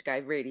think would go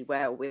really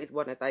well with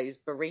one of those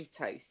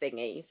burrito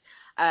thingies,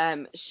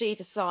 she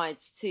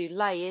decides to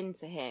lay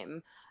into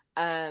him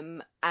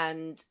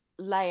and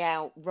lay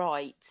out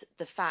right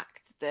the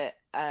fact that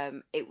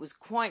it was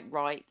quite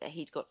right that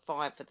he'd got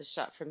fired for the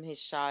shut from his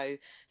show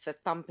for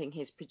thumping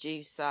his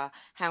producer.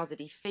 How did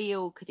he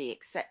feel? Could he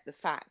accept the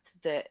fact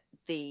that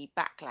the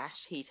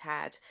backlash he'd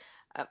had,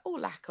 or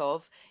lack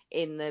of,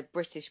 in the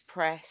British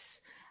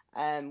press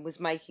was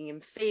making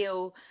him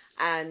feel?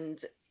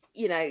 And,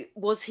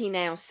 was he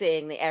now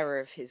seeing the error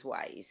of his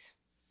ways?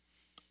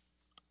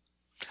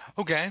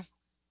 Okay,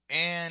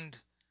 and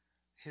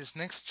his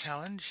next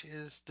challenge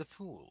is the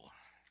fool.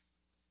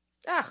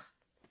 Ah,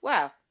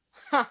 well,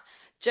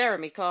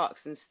 Jeremy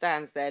Clarkson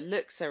stands there,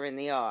 looks her in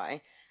the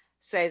eye,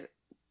 says,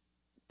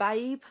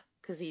 "Babe,"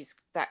 because he's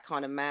that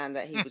kind of man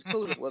that he would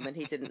call a woman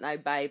he didn't know,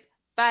 "Babe,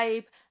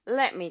 babe,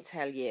 let me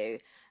tell you.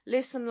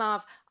 Listen,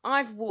 love,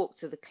 I've walked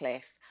to the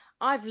cliff.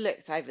 I've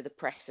looked over the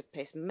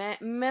precipice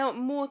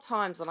more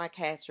times than I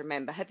care to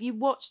remember. Have you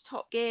watched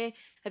Top Gear?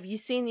 Have you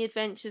seen the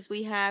adventures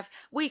we have?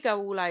 We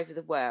go all over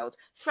the world.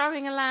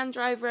 Throwing a Land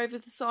Rover over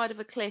the side of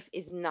a cliff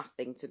is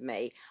nothing to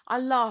me. I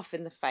laugh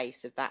in the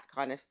face of that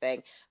kind of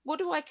thing. What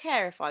do I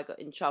care if I got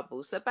in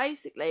trouble? So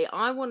basically,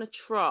 I'm going to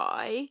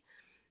try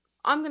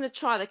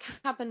the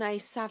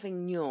Cabernet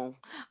Sauvignon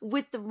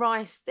with the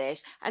rice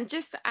dish. And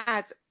just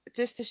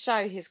to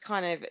show his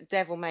kind of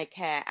devil may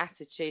care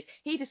attitude,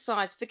 he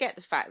decides, forget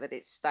the fact that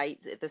it's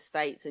the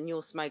States and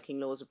your smoking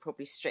laws are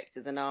probably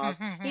stricter than ours.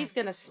 He's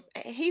going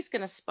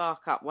to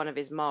spark up one of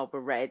his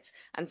Marlboro Reds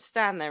and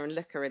stand there and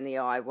look her in the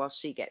eye while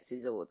she gets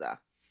his order.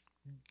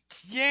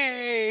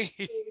 Yay!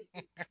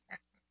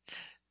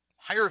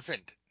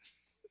 Hierophant.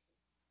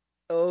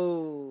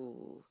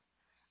 Oh.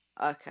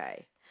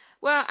 Okay.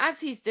 Well, as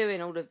he's doing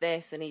all of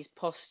this and he's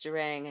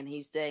posturing and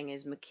he's doing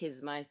his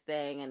machismo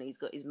thing and he's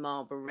got his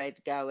Marlboro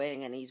Red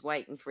going and he's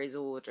waiting for his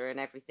order and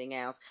everything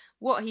else,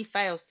 what he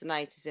fails to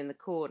notice in the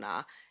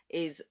corner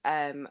is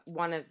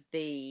one of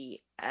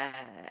the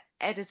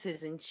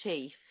editors in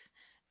chief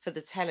for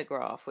the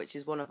Telegraph, which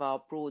is one of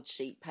our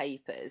broadsheet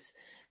papers,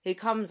 who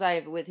comes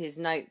over with his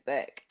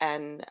notebook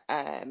and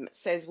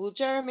says, "Well,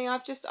 Jeremy,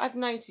 I've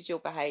noted your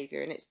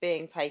behaviour and it's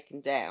being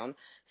taken down.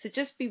 So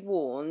just be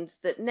warned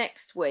that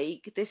next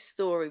week this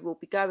story will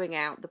be going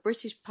out. The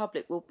British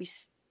public will be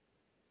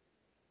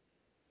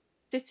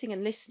sitting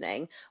and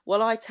listening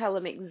while I tell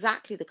them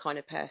exactly the kind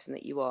of person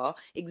that you are,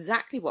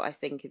 exactly what I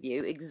think of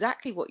you,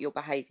 exactly what your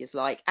behaviour's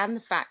like, and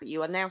the fact that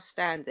you are now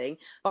standing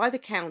by the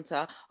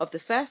counter of the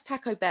first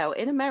Taco Bell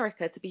in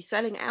America to be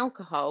selling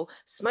alcohol,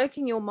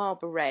 smoking your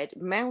Marlboro Red,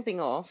 mouthing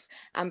off,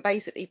 and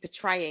basically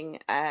portraying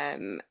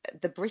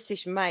the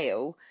British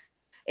male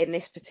in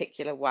this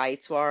particular way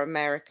to our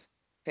American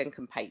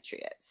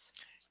compatriots.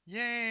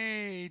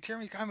 Yay,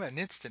 Jeremy! I'm an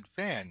instant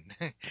fan.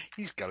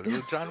 He's got a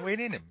little John Wayne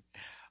in him.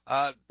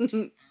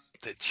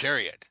 The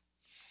Chariot.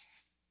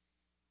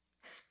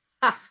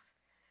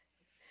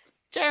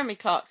 Jeremy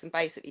Clarkson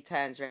basically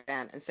turns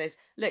around and says,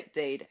 "Look,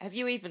 dude, have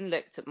you even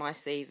looked at my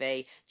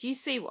CV? Do you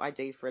see what I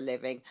do for a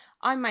living?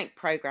 I make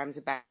programs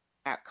about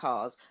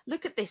cars.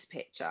 Look at this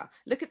picture.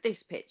 Look at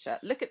this picture.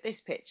 Look at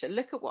this picture.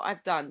 Look at what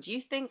I've done. Do you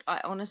think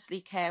I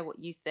honestly care what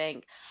you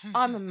think?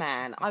 I'm a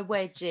man. I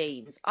wear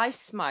jeans. I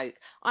smoke.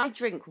 I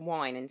drink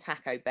wine in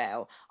Taco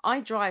Bell. I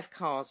drive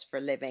cars for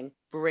a living.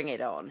 Bring it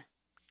on."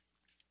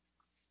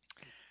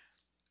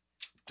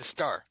 The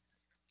Star.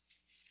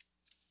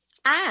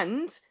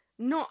 And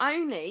not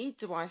only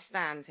do I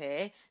stand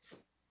here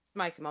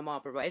smoking my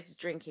Marlboro Reds,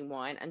 drinking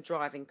wine, and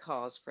driving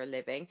cars for a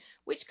living,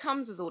 which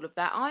comes with all of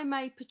that, I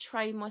may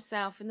portray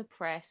myself in the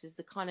press as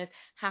the kind of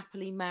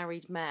happily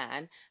married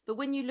man, but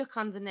when you look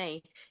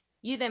underneath,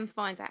 you then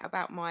find out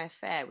about my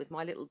affair with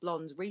my little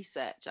blonde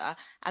researcher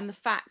and the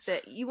fact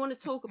that you want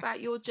to talk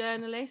about your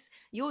journalists.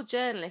 Your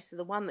journalists are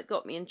the one that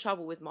got me in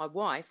trouble with my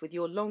wife with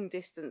your long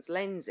distance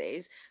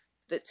lenses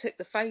that took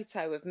the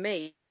photo of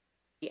me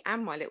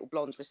and my little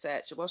blonde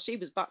researcher while she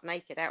was butt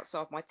naked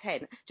outside my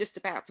tent, just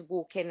about to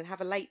walk in and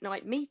have a late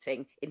night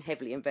meeting, in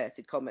heavily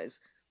inverted commas.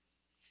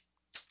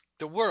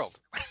 The World.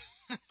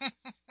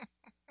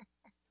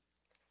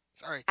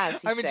 Sorry, As he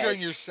said, I'm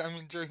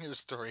enjoying your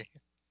story.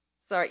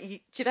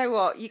 sorry, do you know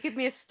what? You give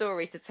me a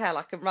story to tell,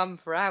 I can run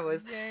for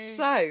hours. Yay.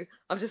 So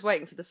I'm just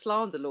waiting for the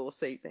slander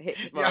lawsuit to hit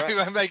Yeah,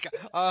 tomorrow. I'm like,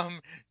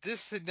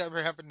 this had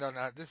never happened on.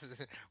 This is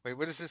wait,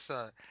 what is this?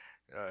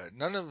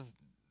 None of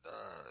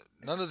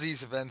none of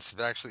these events have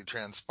actually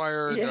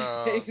transpired.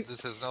 Yes,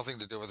 This has nothing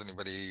to do with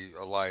anybody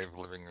alive,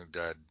 living, or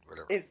dead,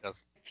 whatever. it's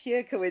Yes.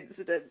 pure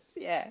coincidence.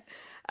 Yeah.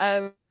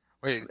 Um,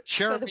 Wait,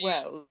 so the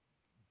world,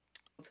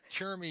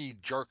 Jeremy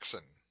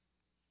Jerkson,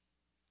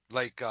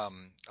 like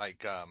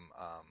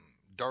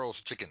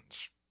Daryl's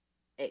chickens.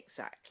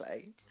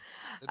 exactly.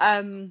 It-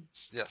 Um,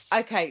 yes.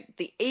 Okay,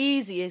 the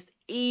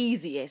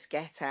easiest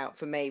get out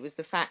for me was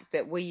the fact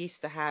that we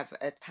used to have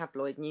a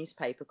tabloid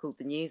newspaper called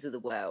the News of the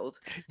World.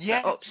 So,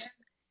 Yes.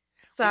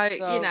 so With you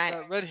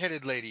know, the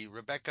redheaded lady,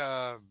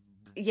 Rebecca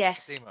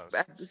yes,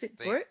 Stamos. was it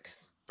They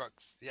Brooks?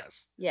 Brooks.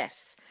 Yes.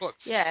 Yes,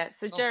 Books. yeah.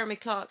 So Oh. Jeremy Oh.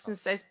 Clarkson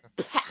says,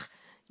 "Pah,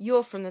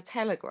 you're from the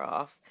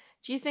Telegraph.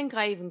 Do you think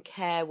I even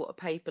care what a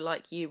paper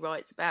like you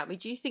writes about me?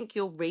 Do you think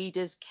your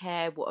readers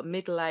care what a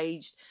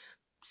middle-aged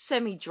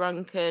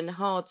semi-drunken,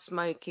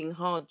 hard-smoking,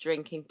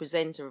 hard-drinking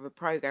presenter of a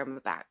program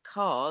about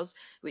cars,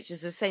 which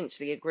is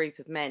essentially a group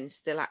of men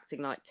still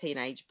acting like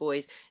teenage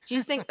boys, do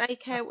you think they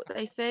care what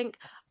they think?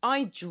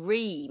 I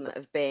dream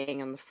of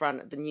being on the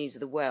front of the News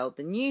of the World.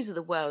 The News of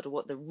the World are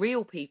what the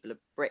real people of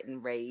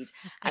Britain read,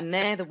 and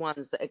they're the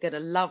ones that are going to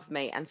love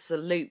me and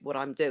salute what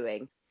I'm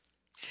doing."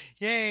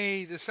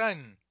 Yay, the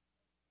sun.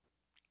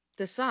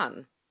 The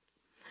Sun.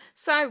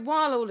 So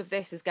while all of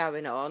this is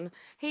going on,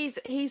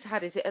 he's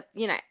had his,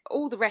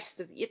 all the rest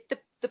of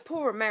the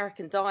poor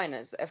American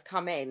diners that have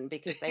come in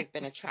because they've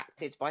been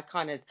attracted by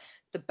kind of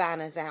the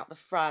banners out the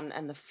front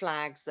and the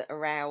flags that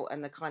are out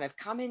and the kind of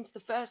come into the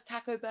first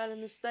Taco Bell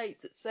in the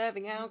States that's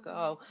serving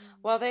alcohol,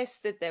 while they're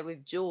stood there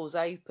with jaws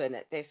open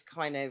at this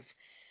kind of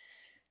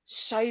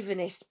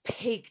chauvinist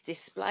pig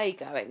display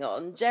going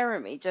on.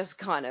 Jeremy just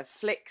kind of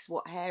flicks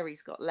what hair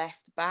he's got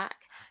left back,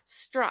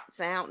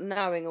 struts out,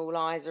 knowing all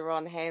eyes are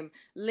on him,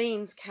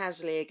 leans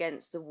casually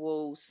against the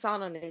wall,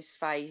 sun on his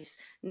face,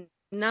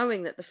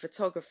 knowing that the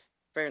photographer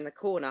in the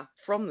corner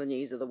from the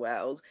News of the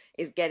World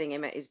is getting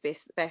him at his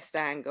best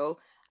angle,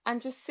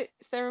 and just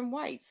sits there and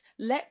waits.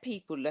 Let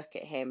people look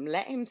at him,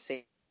 let him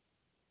see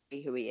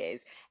who he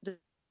is.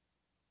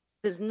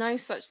 There's no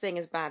such thing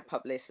as bad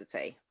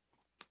publicity.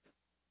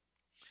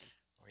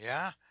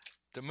 Yeah,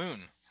 the moon.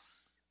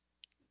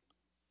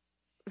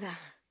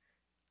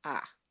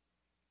 Ah,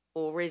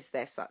 or is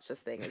there such a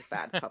thing as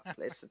bad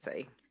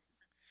publicity?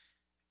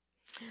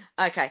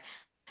 Okay,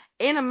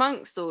 in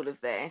amongst all of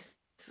this,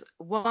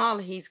 while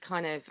he's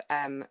kind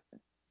of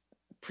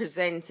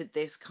presented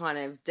this kind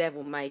of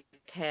devil may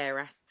care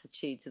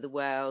attitude to the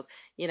world,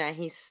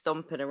 he's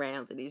stomping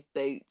around in his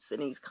boots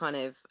and he's kind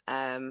of,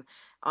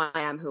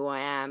 I am who I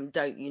am,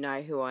 don't you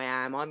know who I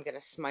am, I'm going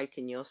to smoke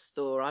in your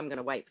store, I'm going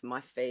to wait for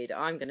my food,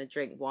 I'm going to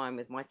drink wine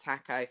with my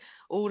taco.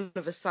 All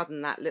of a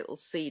sudden that little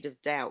seed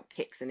of doubt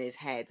kicks in his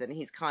head and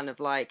he's kind of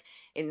like,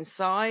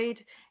 inside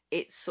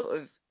it's sort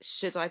of,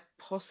 should I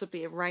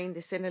possibly have reined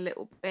this in a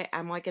little bit?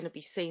 Am I going to be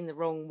seen the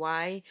wrong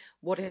way?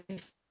 What if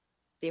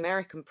the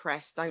American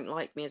press don't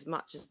like me as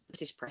much as the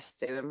British press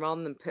do, and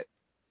rather than put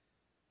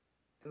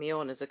me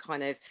on as a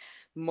kind of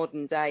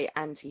modern day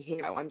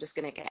anti-hero, I'm just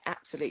going to get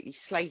absolutely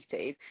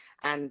slated,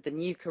 and the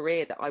new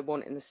career that I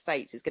want in the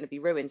States is going to be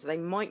ruined. So they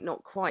might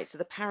not quite, so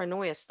the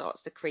paranoia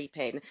starts to creep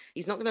in.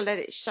 He's not going to let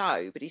it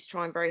show, but he's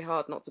trying very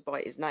hard not to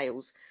bite his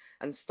nails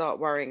and start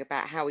worrying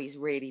about how he's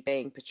really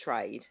being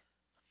portrayed.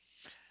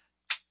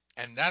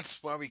 And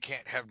that's why we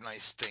can't have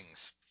nice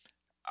things.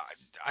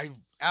 I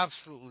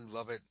absolutely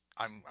love it.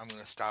 I'm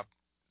going to stop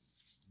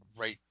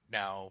right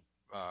now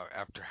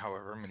after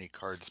however many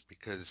cards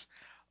because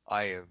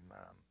I am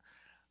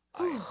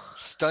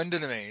stunned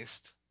and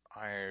amazed.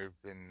 I've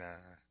been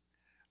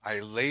I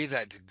lay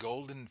that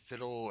golden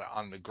fiddle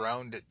on the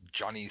ground at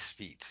Johnny's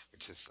feet,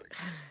 which is like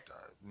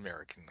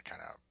American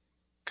kind of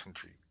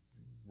country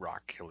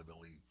rock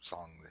hillbilly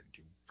song that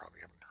you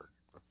probably haven't heard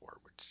before,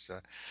 which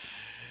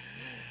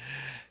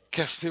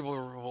guess people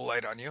will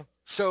light on you.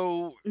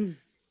 So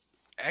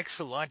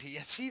excellent. Yeah,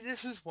 see,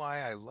 this is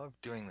why I love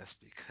doing this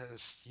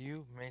because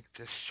you make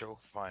this show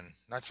fun.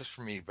 Not just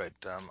for me, but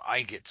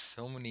I get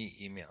so many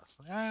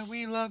emails.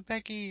 We love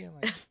Becky. I'm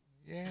like,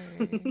 yay!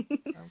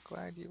 I'm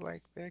glad you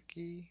like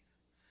Becky.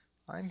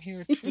 I'm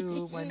here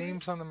too. My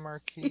name's on the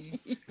marquee.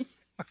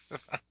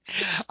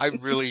 I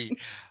really,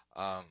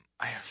 I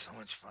have so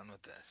much fun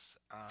with this.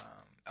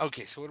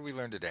 Okay, so what did we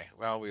learn today?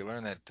 Well, we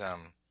learned that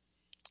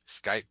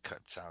Skype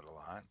cuts out a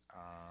lot,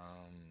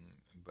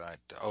 but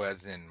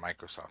as in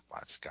Microsoft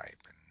bought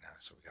Skype, and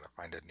so we got to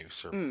find a new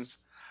service.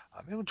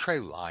 Maybe we'll try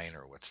Line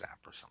or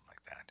WhatsApp or something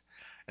like that.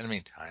 In the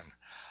meantime,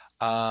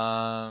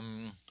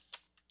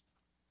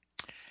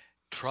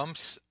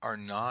 Trumps are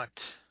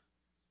not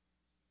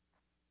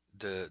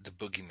the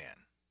boogeyman.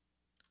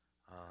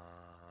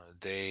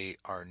 They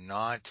are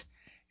not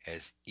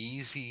as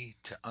easy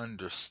to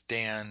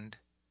understand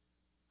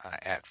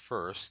at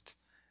first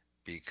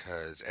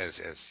because as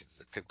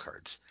the pip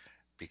cards,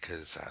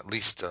 because at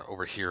least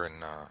over here in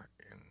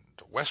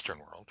the Western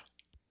world,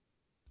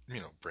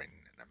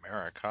 Britain and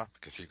America,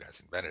 because you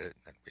guys invented it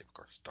and we of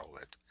course stole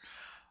it.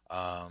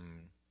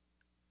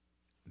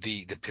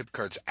 The pip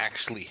cards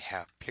actually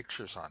have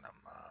pictures on them,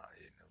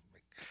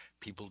 like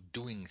people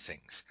doing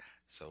things.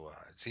 So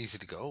it's easy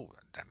to go, oh,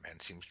 that man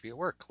seems to be at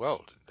work.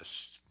 Well,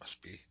 this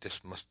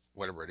must,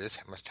 whatever it is,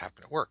 must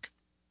happen at work.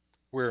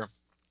 Where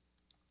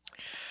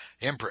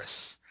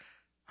Empress,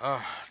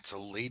 it's a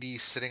lady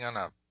sitting on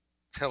a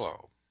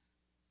pillow.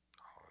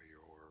 Oh,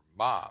 your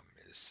mom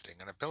is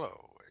sitting on a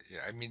pillow. Yeah,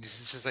 I mean, this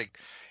is just like,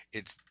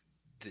 it's,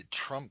 the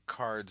trump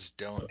cards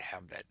don't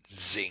have that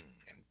zing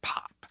and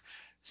pop.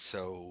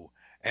 So,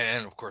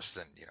 and of course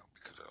then,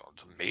 because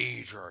it's a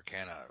major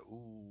arcana,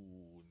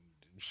 ooh,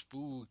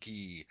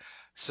 spooky.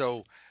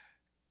 So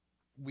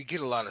we get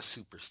a lot of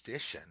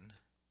superstition,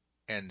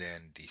 and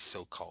then the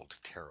so-called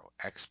tarot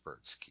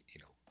experts,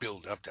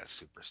 build up that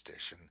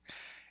superstition,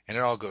 and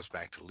it all goes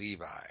back to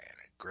Levi and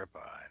Agrippa,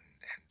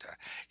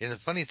 and the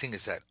funny thing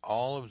is that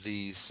all of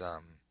these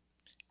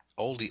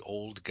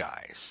old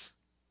guys,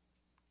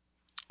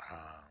 um,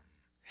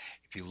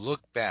 if you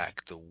look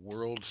back, the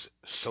world's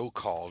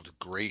so-called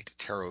great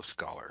tarot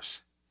scholars,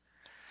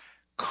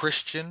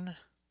 Christian,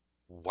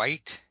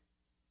 white,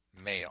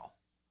 male,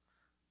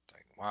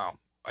 like wow,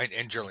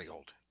 and generally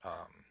old.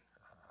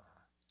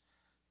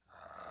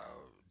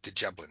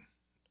 DeJeblin,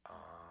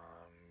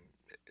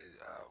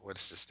 what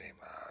is his name?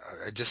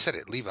 I just said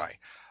it, Levi.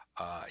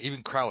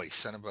 Even Crowley,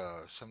 son of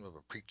a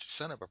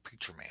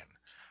preacher man.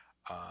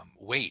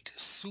 Waite,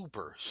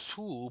 super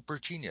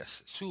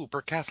genius,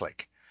 super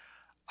Catholic.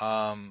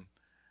 Um,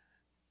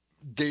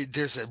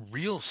 there's a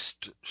real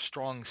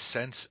strong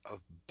sense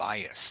of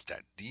bias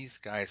that these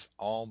guys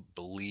all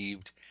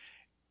believed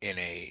in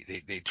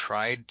they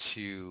tried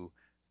to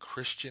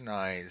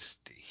Christianize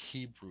the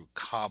Hebrew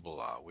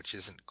Kabbalah, which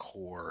isn't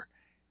core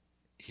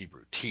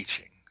Hebrew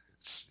teaching.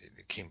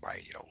 It came by,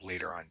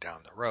 later on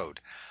down the road.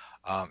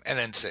 And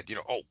then said,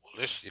 oh, well,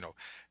 this,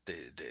 the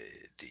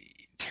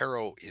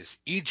tarot is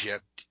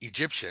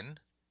Egyptian,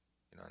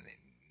 and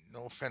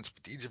no offense,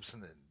 but the Egyptians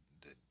and the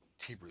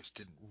Hebrews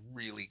didn't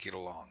really get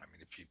along. I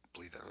mean, if you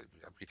believe that,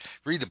 if you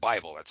read the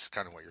Bible, that's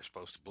kind of what you're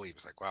supposed to believe.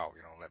 It's like, wow,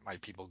 let my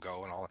people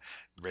go and all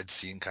Red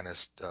Sea and kind of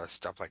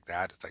stuff like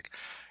that. It's like,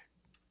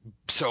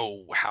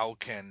 so how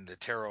can the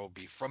tarot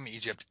be from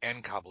Egypt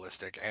and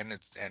Kabbalistic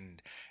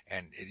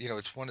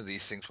it's one of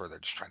these things where they're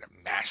just trying to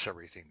mash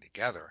everything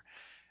together.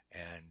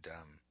 And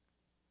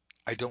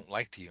I don't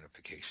like the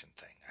unification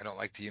thing. I don't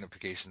like the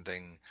unification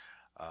thing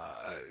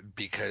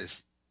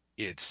because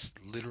it's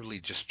literally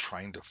just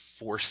trying to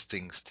force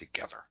things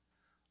together.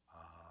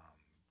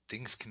 Um,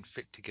 Things can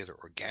fit together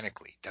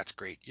organically. That's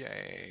great.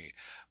 Yay.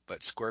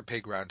 But square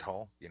peg round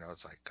hole,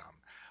 it's like,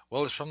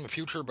 well, it's from the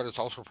future, but it's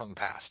also from the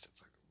past.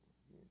 It's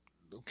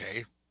like,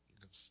 okay.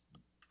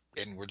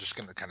 And we're just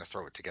going to kind of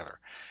throw it together.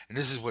 And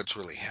this is what's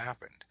really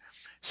happened.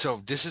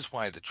 So this is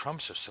why the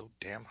Trumps are so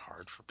damn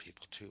hard for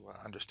people to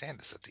understand,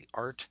 is that the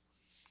art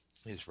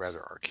is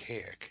rather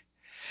archaic.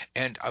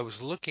 And I was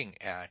looking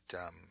at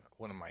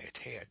one of my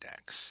Atea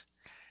decks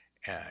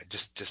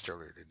just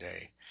earlier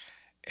today,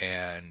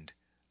 and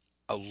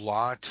a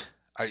lot.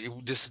 We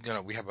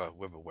have a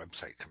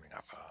website coming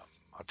up.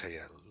 I'll tell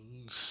you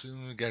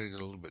soon. We got to get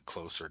a little bit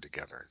closer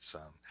together. It's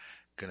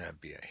gonna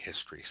be a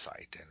history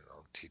site, and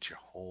it'll teach you a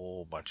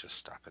whole bunch of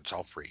stuff. It's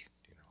all free,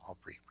 all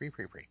free.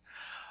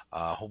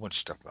 A whole bunch of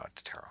stuff about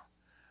the tarot.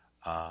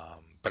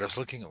 But I was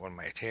looking at one of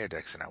my Atea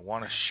decks, and I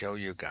want to show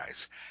you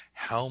guys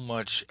how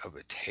much of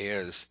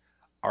Atea's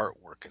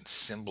artwork and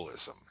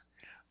symbolism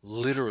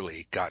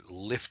literally got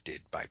lifted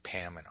by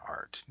Pam and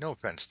Art. No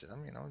offense to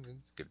them,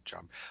 good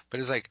job. But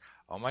it's like,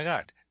 oh my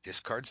God,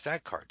 discards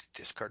that card,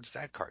 discards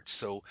that card.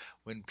 So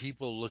when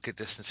people look at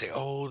this and say,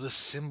 "Oh, the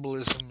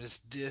symbolism is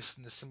this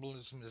and the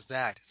symbolism is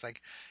that," it's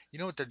like, you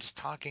know what? They're just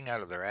talking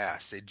out of their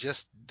ass.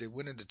 They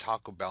went into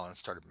Taco Bell and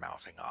started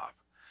mouthing off,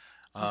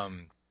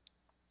 um,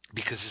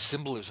 because the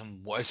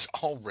symbolism was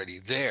already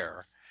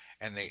there,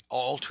 and they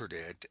altered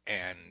it,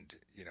 and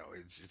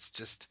it's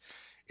just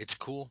it's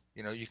cool.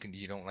 You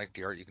don't like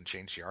the art, you can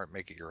change the art,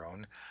 make it your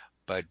own.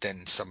 But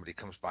then somebody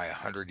comes by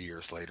 100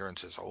 years later and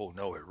says, "Oh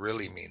no, it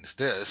really means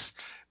this,"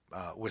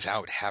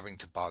 without having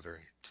to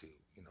bother to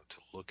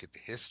look at the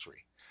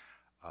history.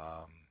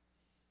 Um,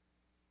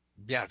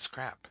 yeah, it's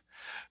crap.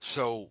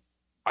 So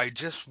I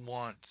just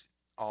want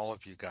all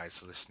of you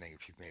guys listening,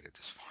 if you've made it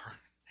this far,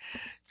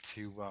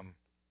 to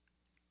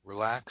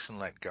relax and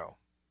let go.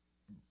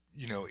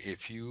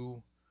 If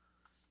you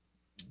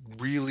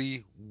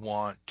really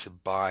want to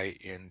buy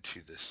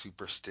into the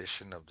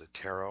superstition of the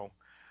tarot,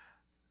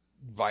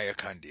 via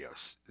con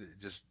Dios.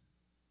 Just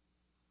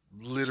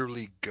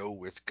literally go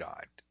with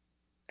God.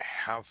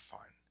 Have fun.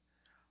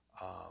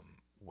 Um,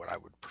 what I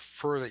would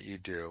prefer that you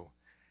do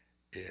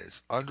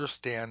is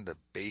understand the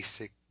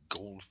basic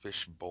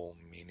goldfish bowl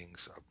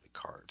meanings of the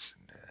cards.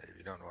 And if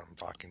you don't know what I'm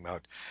talking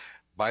about,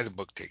 buy the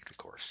book, take the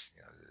course.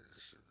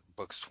 The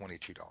book's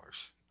 $22.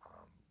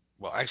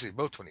 Well, actually,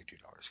 both $22. You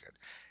got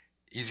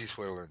Easiest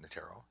Way to Learn the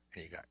Tarot,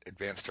 and you got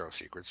Advanced Tarot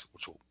Secrets,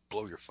 which will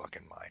blow your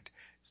fucking mind.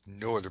 There's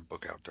no other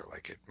book out there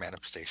like it.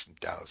 Manifestation,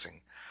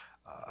 dowsing,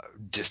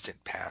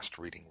 distant past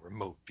reading,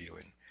 remote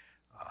viewing.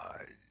 Uh,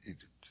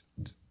 it,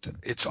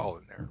 it's all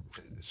in there.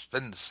 It's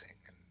fencing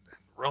and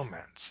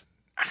romance and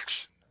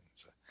action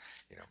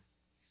and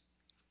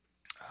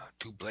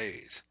two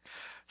blaze.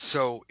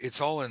 So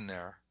it's all in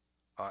there.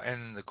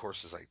 And the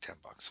course is like $10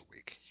 a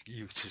week.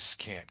 You just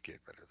can't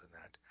get better than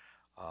that.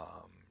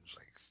 It's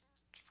like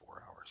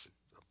 4 hours of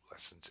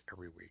lessons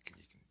every week, and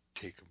you can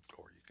take them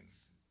or you can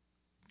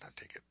not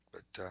take it.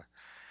 But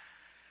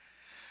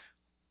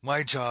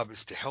my job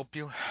is to help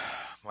you.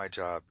 My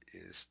job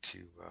is to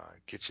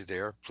get you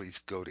there. Please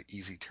go to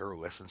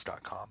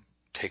easytarotlessons.com.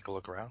 Take a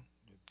look around.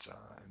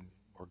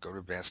 Or go to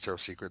Advanced Tarot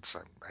Secrets.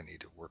 I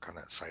need to work on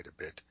that site a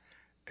bit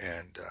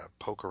and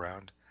poke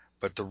around.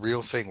 But the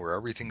real thing where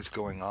everything's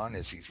going on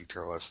is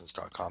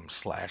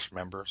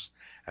easytarotlessons.com/members.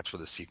 That's where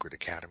the secret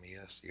academy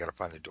is. You got to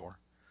find the door.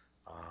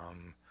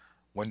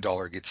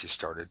 $1 gets you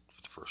started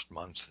for the first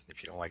month.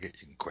 If you don't like it,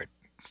 you can quit.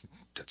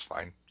 That's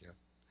fine. You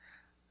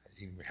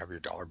can have your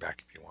dollar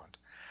back if you want.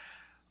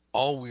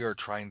 All we are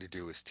trying to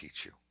do is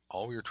teach you.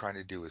 All we are trying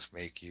to do is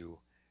make you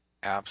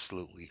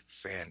absolutely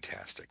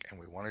fantastic. And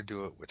we want to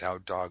do it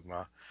without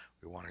dogma.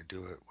 We want to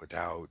do it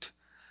without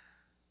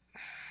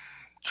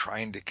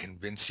trying to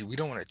convince you. We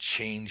don't want to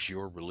change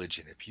your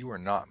religion. If you are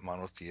not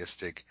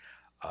monotheistic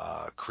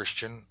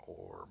Christian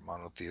or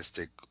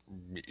monotheistic,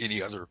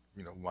 any other,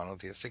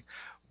 monotheistic,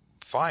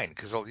 fine.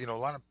 Because, a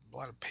lot of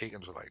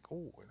pagans are like,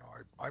 oh,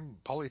 I'm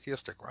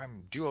polytheistic or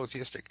I'm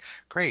duotheistic.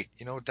 Great.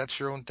 That's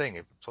your own thing.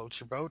 If it floats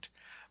your boat.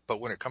 But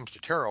when it comes to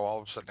tarot,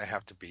 all of a sudden I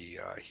have to be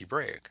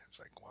Hebraic. It's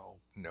like,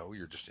 well, no,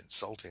 you're just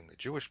insulting the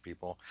Jewish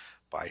people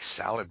by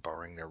salad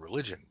barring their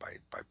religion,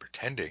 by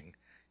pretending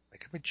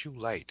like I'm a Jew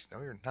light.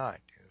 No, you're not.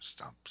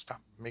 Stop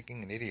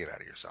making an idiot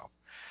out of yourself.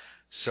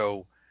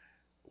 So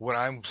what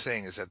I'm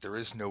saying is that there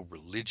is no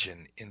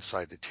religion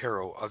inside the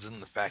tarot other than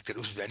the fact that it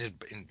was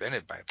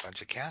invented by a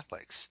bunch of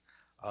Catholics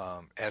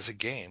as a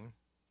game,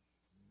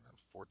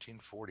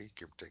 1440,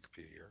 give or take a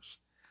few years.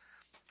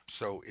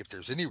 So if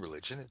there's any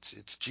religion,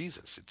 it's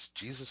Jesus. It's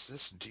Jesus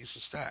this and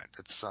Jesus that.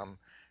 That's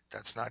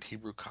not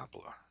Hebrew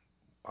Kabbalah.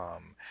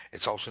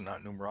 It's also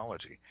not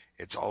numerology.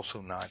 It's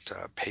also not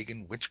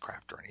pagan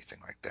witchcraft or anything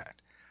like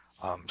that.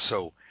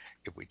 So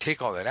if we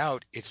take all that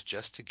out, it's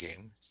just a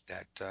game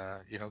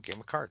game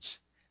of cards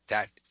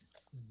that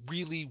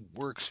really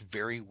works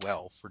very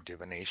well for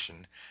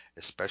divination,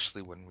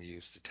 especially when we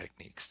use the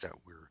techniques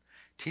that we're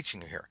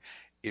teaching you here.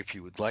 If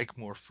you would like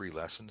more free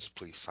lessons,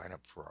 please sign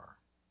up for our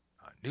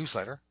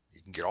newsletter. You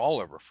can get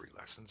all of our free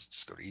lessons.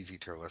 Just go to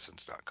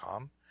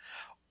easytarotlessons.com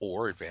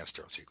or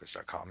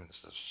advancedtarosecrets.com and it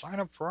says sign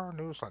up for our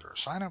newsletter.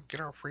 Sign up, get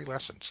our free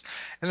lessons.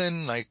 And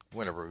then, like,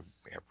 whenever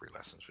we have free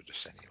lessons, we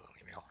just send you a little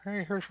email.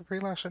 Hey, here's your free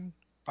lesson.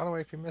 By the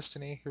way, if you missed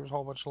any, here's a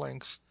whole bunch of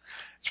links.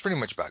 It's pretty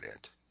much about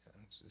it.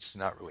 It's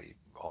not really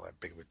all that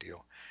big of a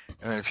deal.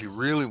 And then if you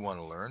really want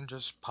to learn,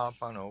 just pop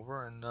on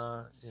over and,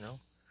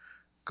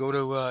 go to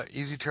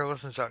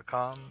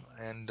easytarotlessons.com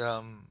and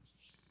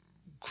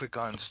click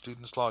on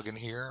students login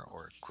here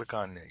or click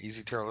on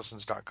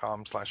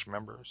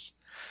easytarotlessons.com/members.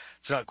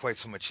 It's not quite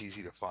so much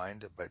easy to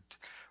find, but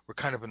we're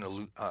kind of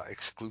an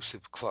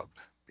exclusive club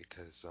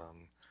because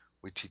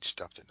we teach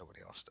stuff that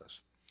nobody else does.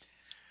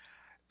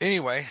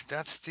 Anyway,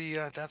 that's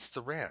the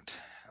rant.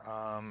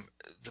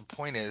 The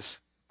point is,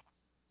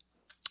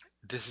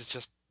 this is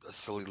just a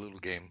silly little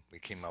game we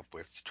came up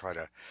with to try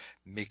to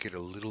make it a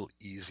little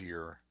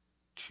easier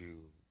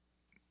to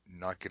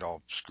not get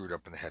all screwed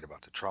up in the head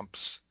about the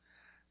Trumps.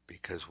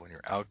 Because when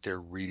you're out there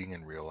reading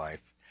in real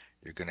life,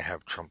 You're going to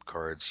have trump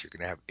cards. You're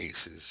going to have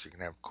aces. You're going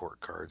to have court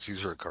cards.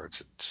 These are the cards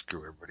that screw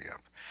everybody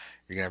up.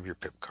 You're going to have your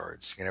pip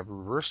cards. You're going to have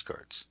reverse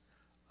cards.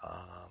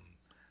 Um,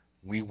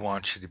 we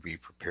want you to be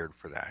prepared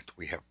for that.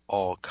 We have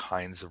all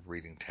kinds of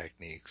reading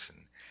techniques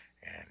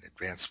and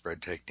advanced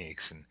spread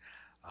techniques. And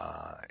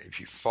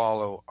if you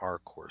follow our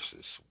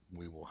courses,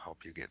 we will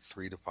help you get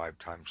 3 to 5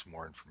 times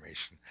more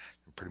information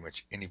than pretty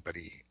much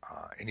anybody,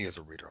 any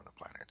other reader on the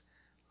planet.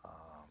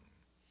 Um,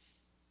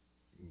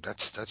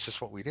 that's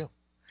just what we do.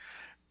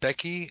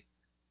 Becky,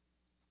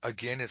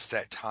 again, it's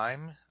that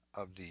time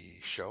of the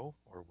show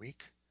or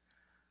week.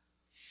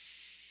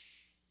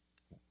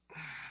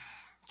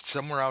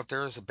 Somewhere out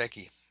there is a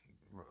Becky,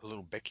 a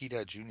little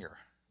Beckita Jr.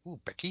 Ooh,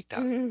 Beckita.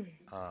 Mm.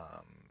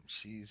 Um,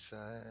 she's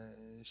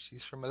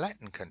from a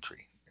Latin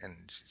country, and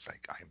she's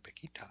like, "I am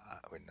Bequita,"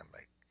 and I'm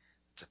like,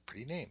 "It's a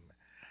pretty name."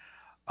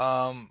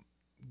 Um,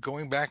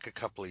 Going back a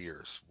couple of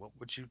years, what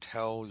would you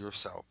tell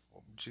yourself?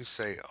 What would you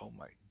say? Oh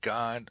my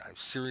God,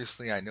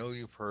 seriously, I know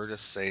you've heard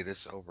us say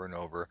this over and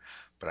over,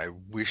 but I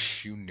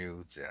wish you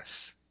knew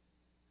this.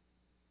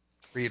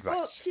 Free Well,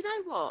 advice. do you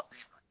know what?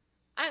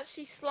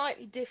 Actually,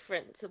 slightly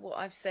different to what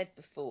I've said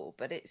before,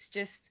 but it's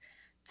just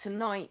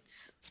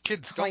tonight's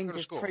Kids, don't go kind to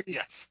of school. proof.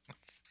 Yes.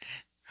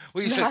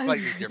 Well, you said No,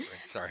 slightly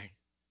different. Sorry.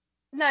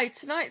 no,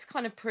 tonight's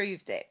kind of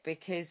proved it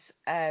because,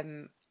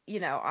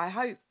 I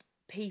hope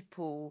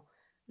people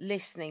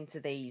listening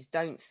to these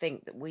don't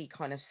think that we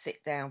kind of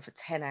sit down for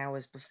 10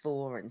 hours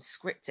before and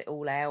script it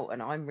all out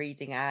and I'm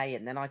reading A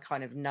and then I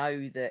kind of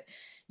know that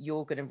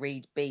you're going to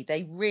read B.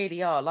 They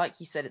really are,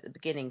 like you said at the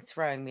beginning,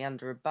 throwing me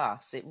under a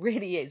bus. It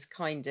really is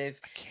kind of,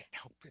 I can't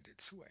help it.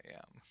 It's who I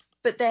am.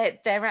 but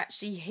they're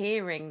actually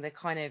hearing the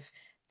kind of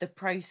the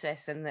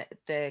process and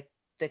the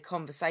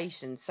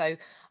conversation. So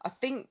I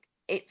think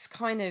it's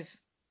kind of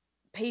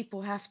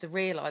people have to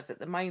realize that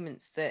the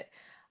moments that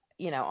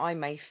I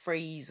may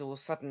freeze or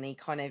suddenly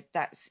kind of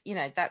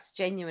that's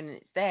genuine and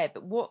it's there.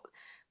 But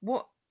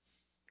what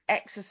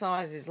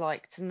exercises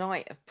like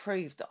tonight have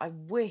proved that I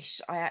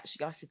wish I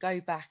could go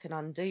back and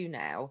undo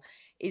now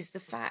is the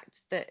fact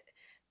that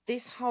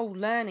this whole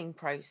learning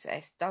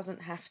process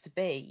doesn't have to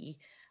be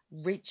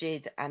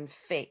rigid and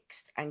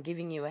fixed and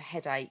giving you a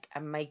headache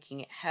and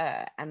making it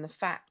hurt. And the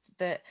fact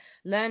that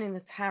learning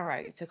the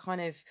tarot to kind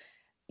of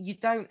you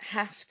don't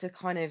have to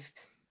kind of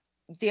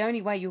the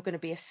only way you're going to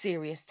be a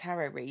serious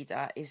tarot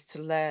reader is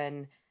to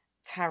learn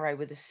tarot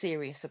with a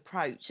serious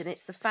approach. And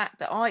it's the fact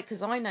that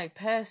because I know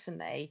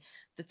personally,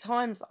 the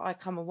times that I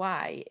come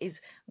away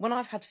is when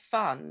I've had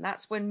fun,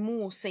 that's when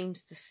more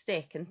seems to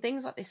stick. And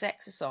things like this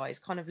exercise,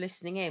 kind of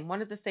listening in,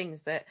 one of the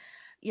things that,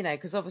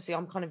 because obviously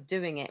I'm kind of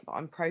doing it, but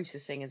I'm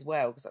processing as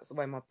well, because that's the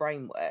way my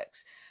brain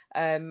works.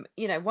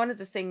 One of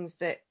the things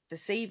that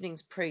this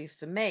evening's proved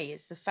for me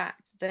is the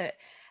fact that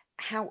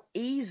how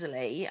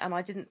easily, and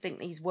I didn't think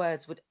these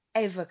words would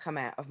ever come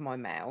out of my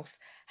mouth,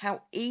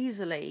 how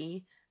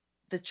easily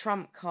the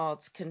trump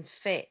cards can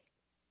fit.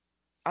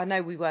 I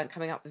know we weren't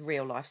coming up with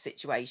real life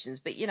situations,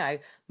 but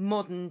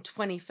modern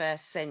 21st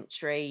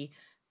century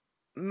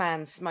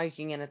man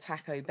smoking in a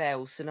Taco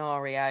Bell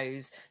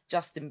scenarios,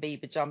 Justin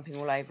Bieber jumping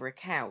all over a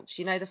couch.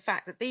 The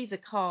fact that these are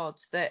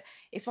cards that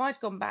if I'd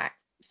gone back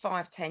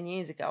 5, 10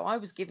 years ago, I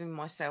was giving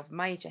myself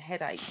major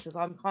headaches because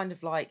I'm kind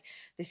of like,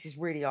 this is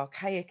really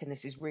archaic and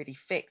this is really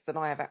fixed, and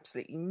I have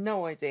absolutely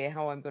no idea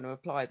how I'm going to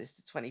apply this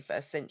to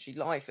 21st century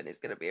life, and it's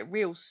going to be a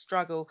real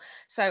struggle.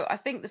 So I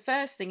think the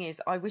first thing is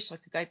I wish I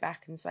could go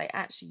back and say,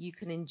 actually, you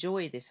can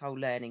enjoy this whole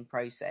learning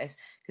process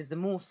because the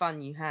more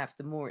fun you have,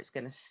 the more it's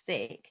going to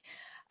stick.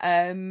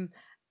 And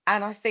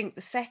I think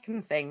the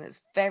second thing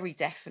that's very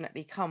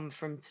definitely come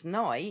from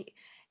tonight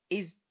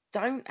is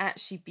don't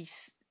actually be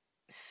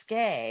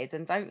scared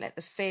and don't let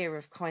the fear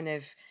of kind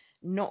of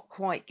not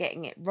quite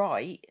getting it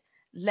right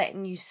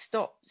letting you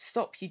stop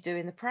you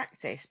doing the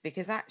practice,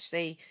 because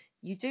actually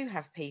you do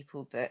have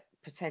people that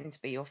pretend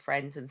to be your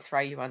friends and throw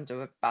you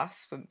under a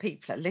bus when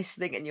people are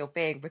listening and you're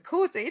being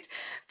recorded,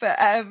 but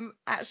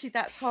actually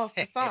that's half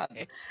the fun.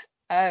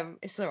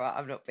 It's all right,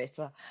 I'm not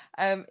bitter.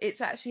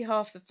 It's actually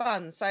half the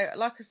fun. So,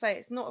 like I say,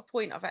 it's not a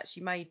point I've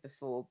actually made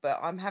before, but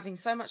I'm having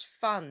so much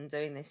fun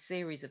doing this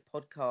series of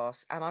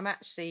podcasts, and I'm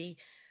actually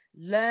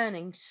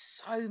learning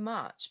so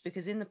much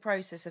because in the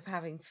process of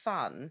having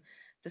fun,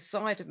 the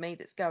side of me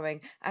that's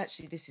going,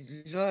 actually, this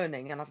is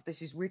learning and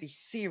this is really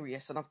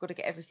serious and I've got to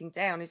get everything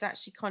down is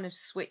actually kind of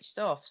switched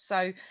off.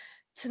 So,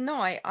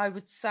 tonight, I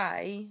would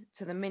say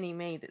to the mini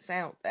me that's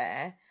out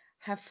there,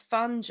 have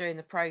fun during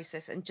the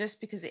process, and just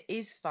because it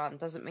is fun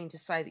doesn't mean to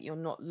say that you're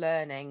not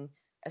learning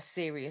a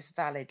serious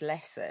valid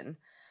lesson.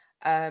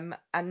 And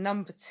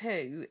number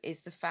two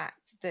is the fact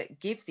that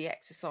give the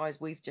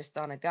exercise we've just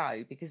done a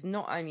go, because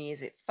not only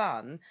is it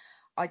fun,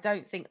 I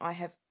don't think I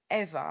have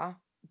ever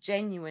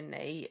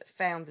genuinely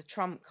found the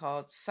trump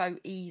cards so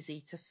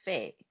easy to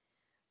fit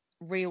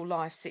real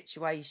life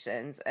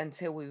situations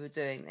until we were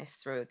doing this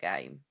through a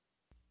game.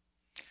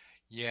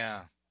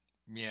 Yeah,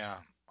 yeah.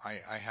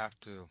 I have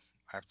to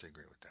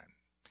agree with that.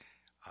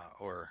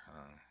 Or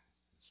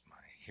as my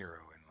hero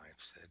in life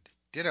said,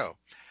 ditto.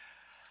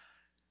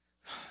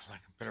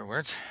 Like better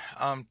words.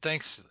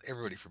 Thanks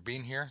everybody for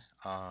being here.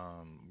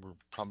 We're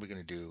probably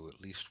going to do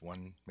at least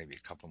one, maybe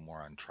a couple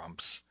more on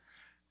Trump's,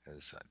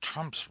 because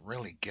Trump's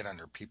really get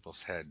under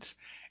people's heads,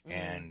 Mm.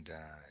 and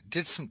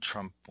did some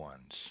Trump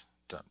ones,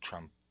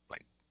 Trump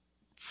like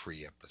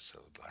free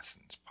episode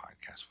lessons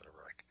podcast, whatever.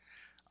 Like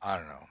I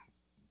don't know,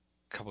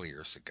 a couple of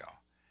years ago.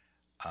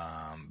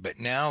 But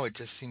now it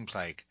just seems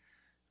like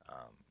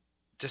um,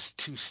 just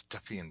too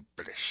stuffy and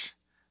British.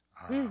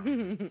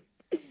 I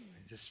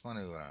just want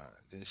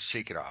to just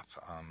shake it off.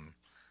 A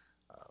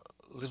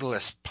little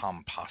less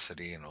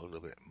pomposity and a little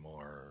bit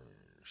more.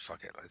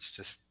 Fuck it. Let's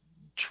just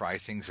try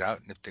things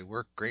out, and if they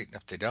work, great. And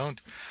if they don't,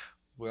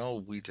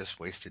 well, we just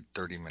wasted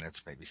 30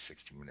 minutes, maybe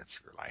 60 minutes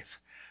of your life.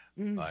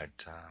 Mm.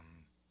 But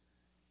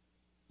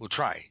we'll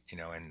try,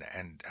 and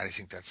I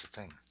think that's the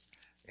thing.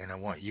 And I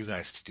want you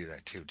guys to do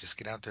that too. Just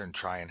get out there and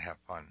try and have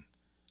fun.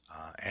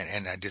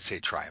 And I did say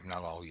try. I'm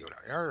not all Yoda.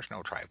 There's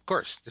no try. Of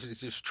course,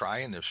 there's try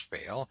and there's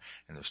fail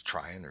and there's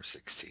try and there's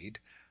succeed.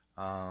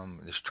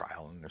 There's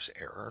trial and there's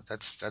error.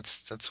 That's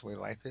the way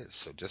life is.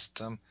 So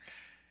just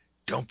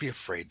don't be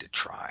afraid to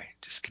try.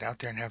 Just get out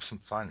there and have some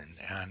fun,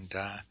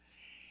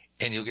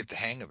 and you'll get the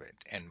hang of it.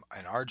 And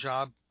our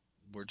job,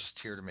 we're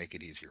just here to make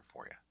it easier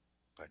for you.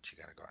 But you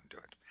got to go out and do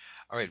it.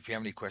 All right. If you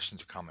have any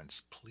questions or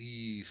comments,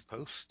 please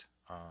post.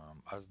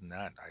 Other than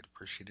that, I'd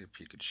appreciate it if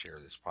you could share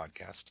this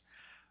podcast.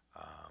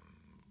 Um,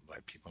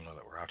 Let people know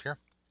that we're out here.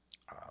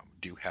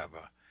 Do have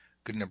a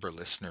good number of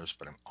listeners,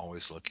 but I'm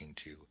always looking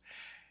to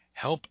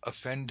help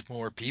offend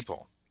more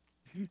people.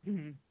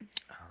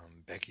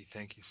 Becky,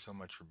 thank you so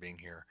much for being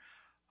here.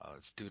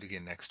 Let's do it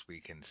again next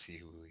week and see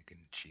who we can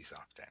cheese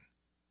off then.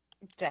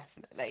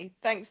 Definitely.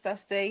 Thanks,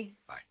 Dusty.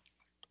 Bye.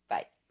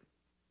 Bye.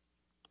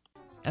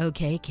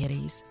 Okay,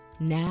 kiddies,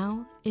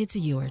 now it's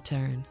your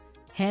turn.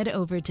 Head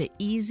over to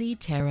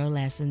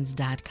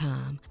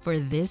EasyTarotLessons.com for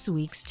this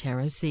week's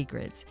tarot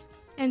secrets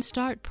and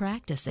start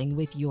practicing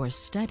with your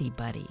study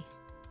buddy.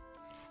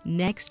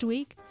 Next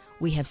week,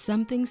 we have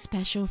something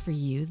special for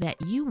you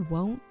that you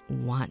won't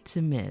want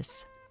to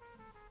miss.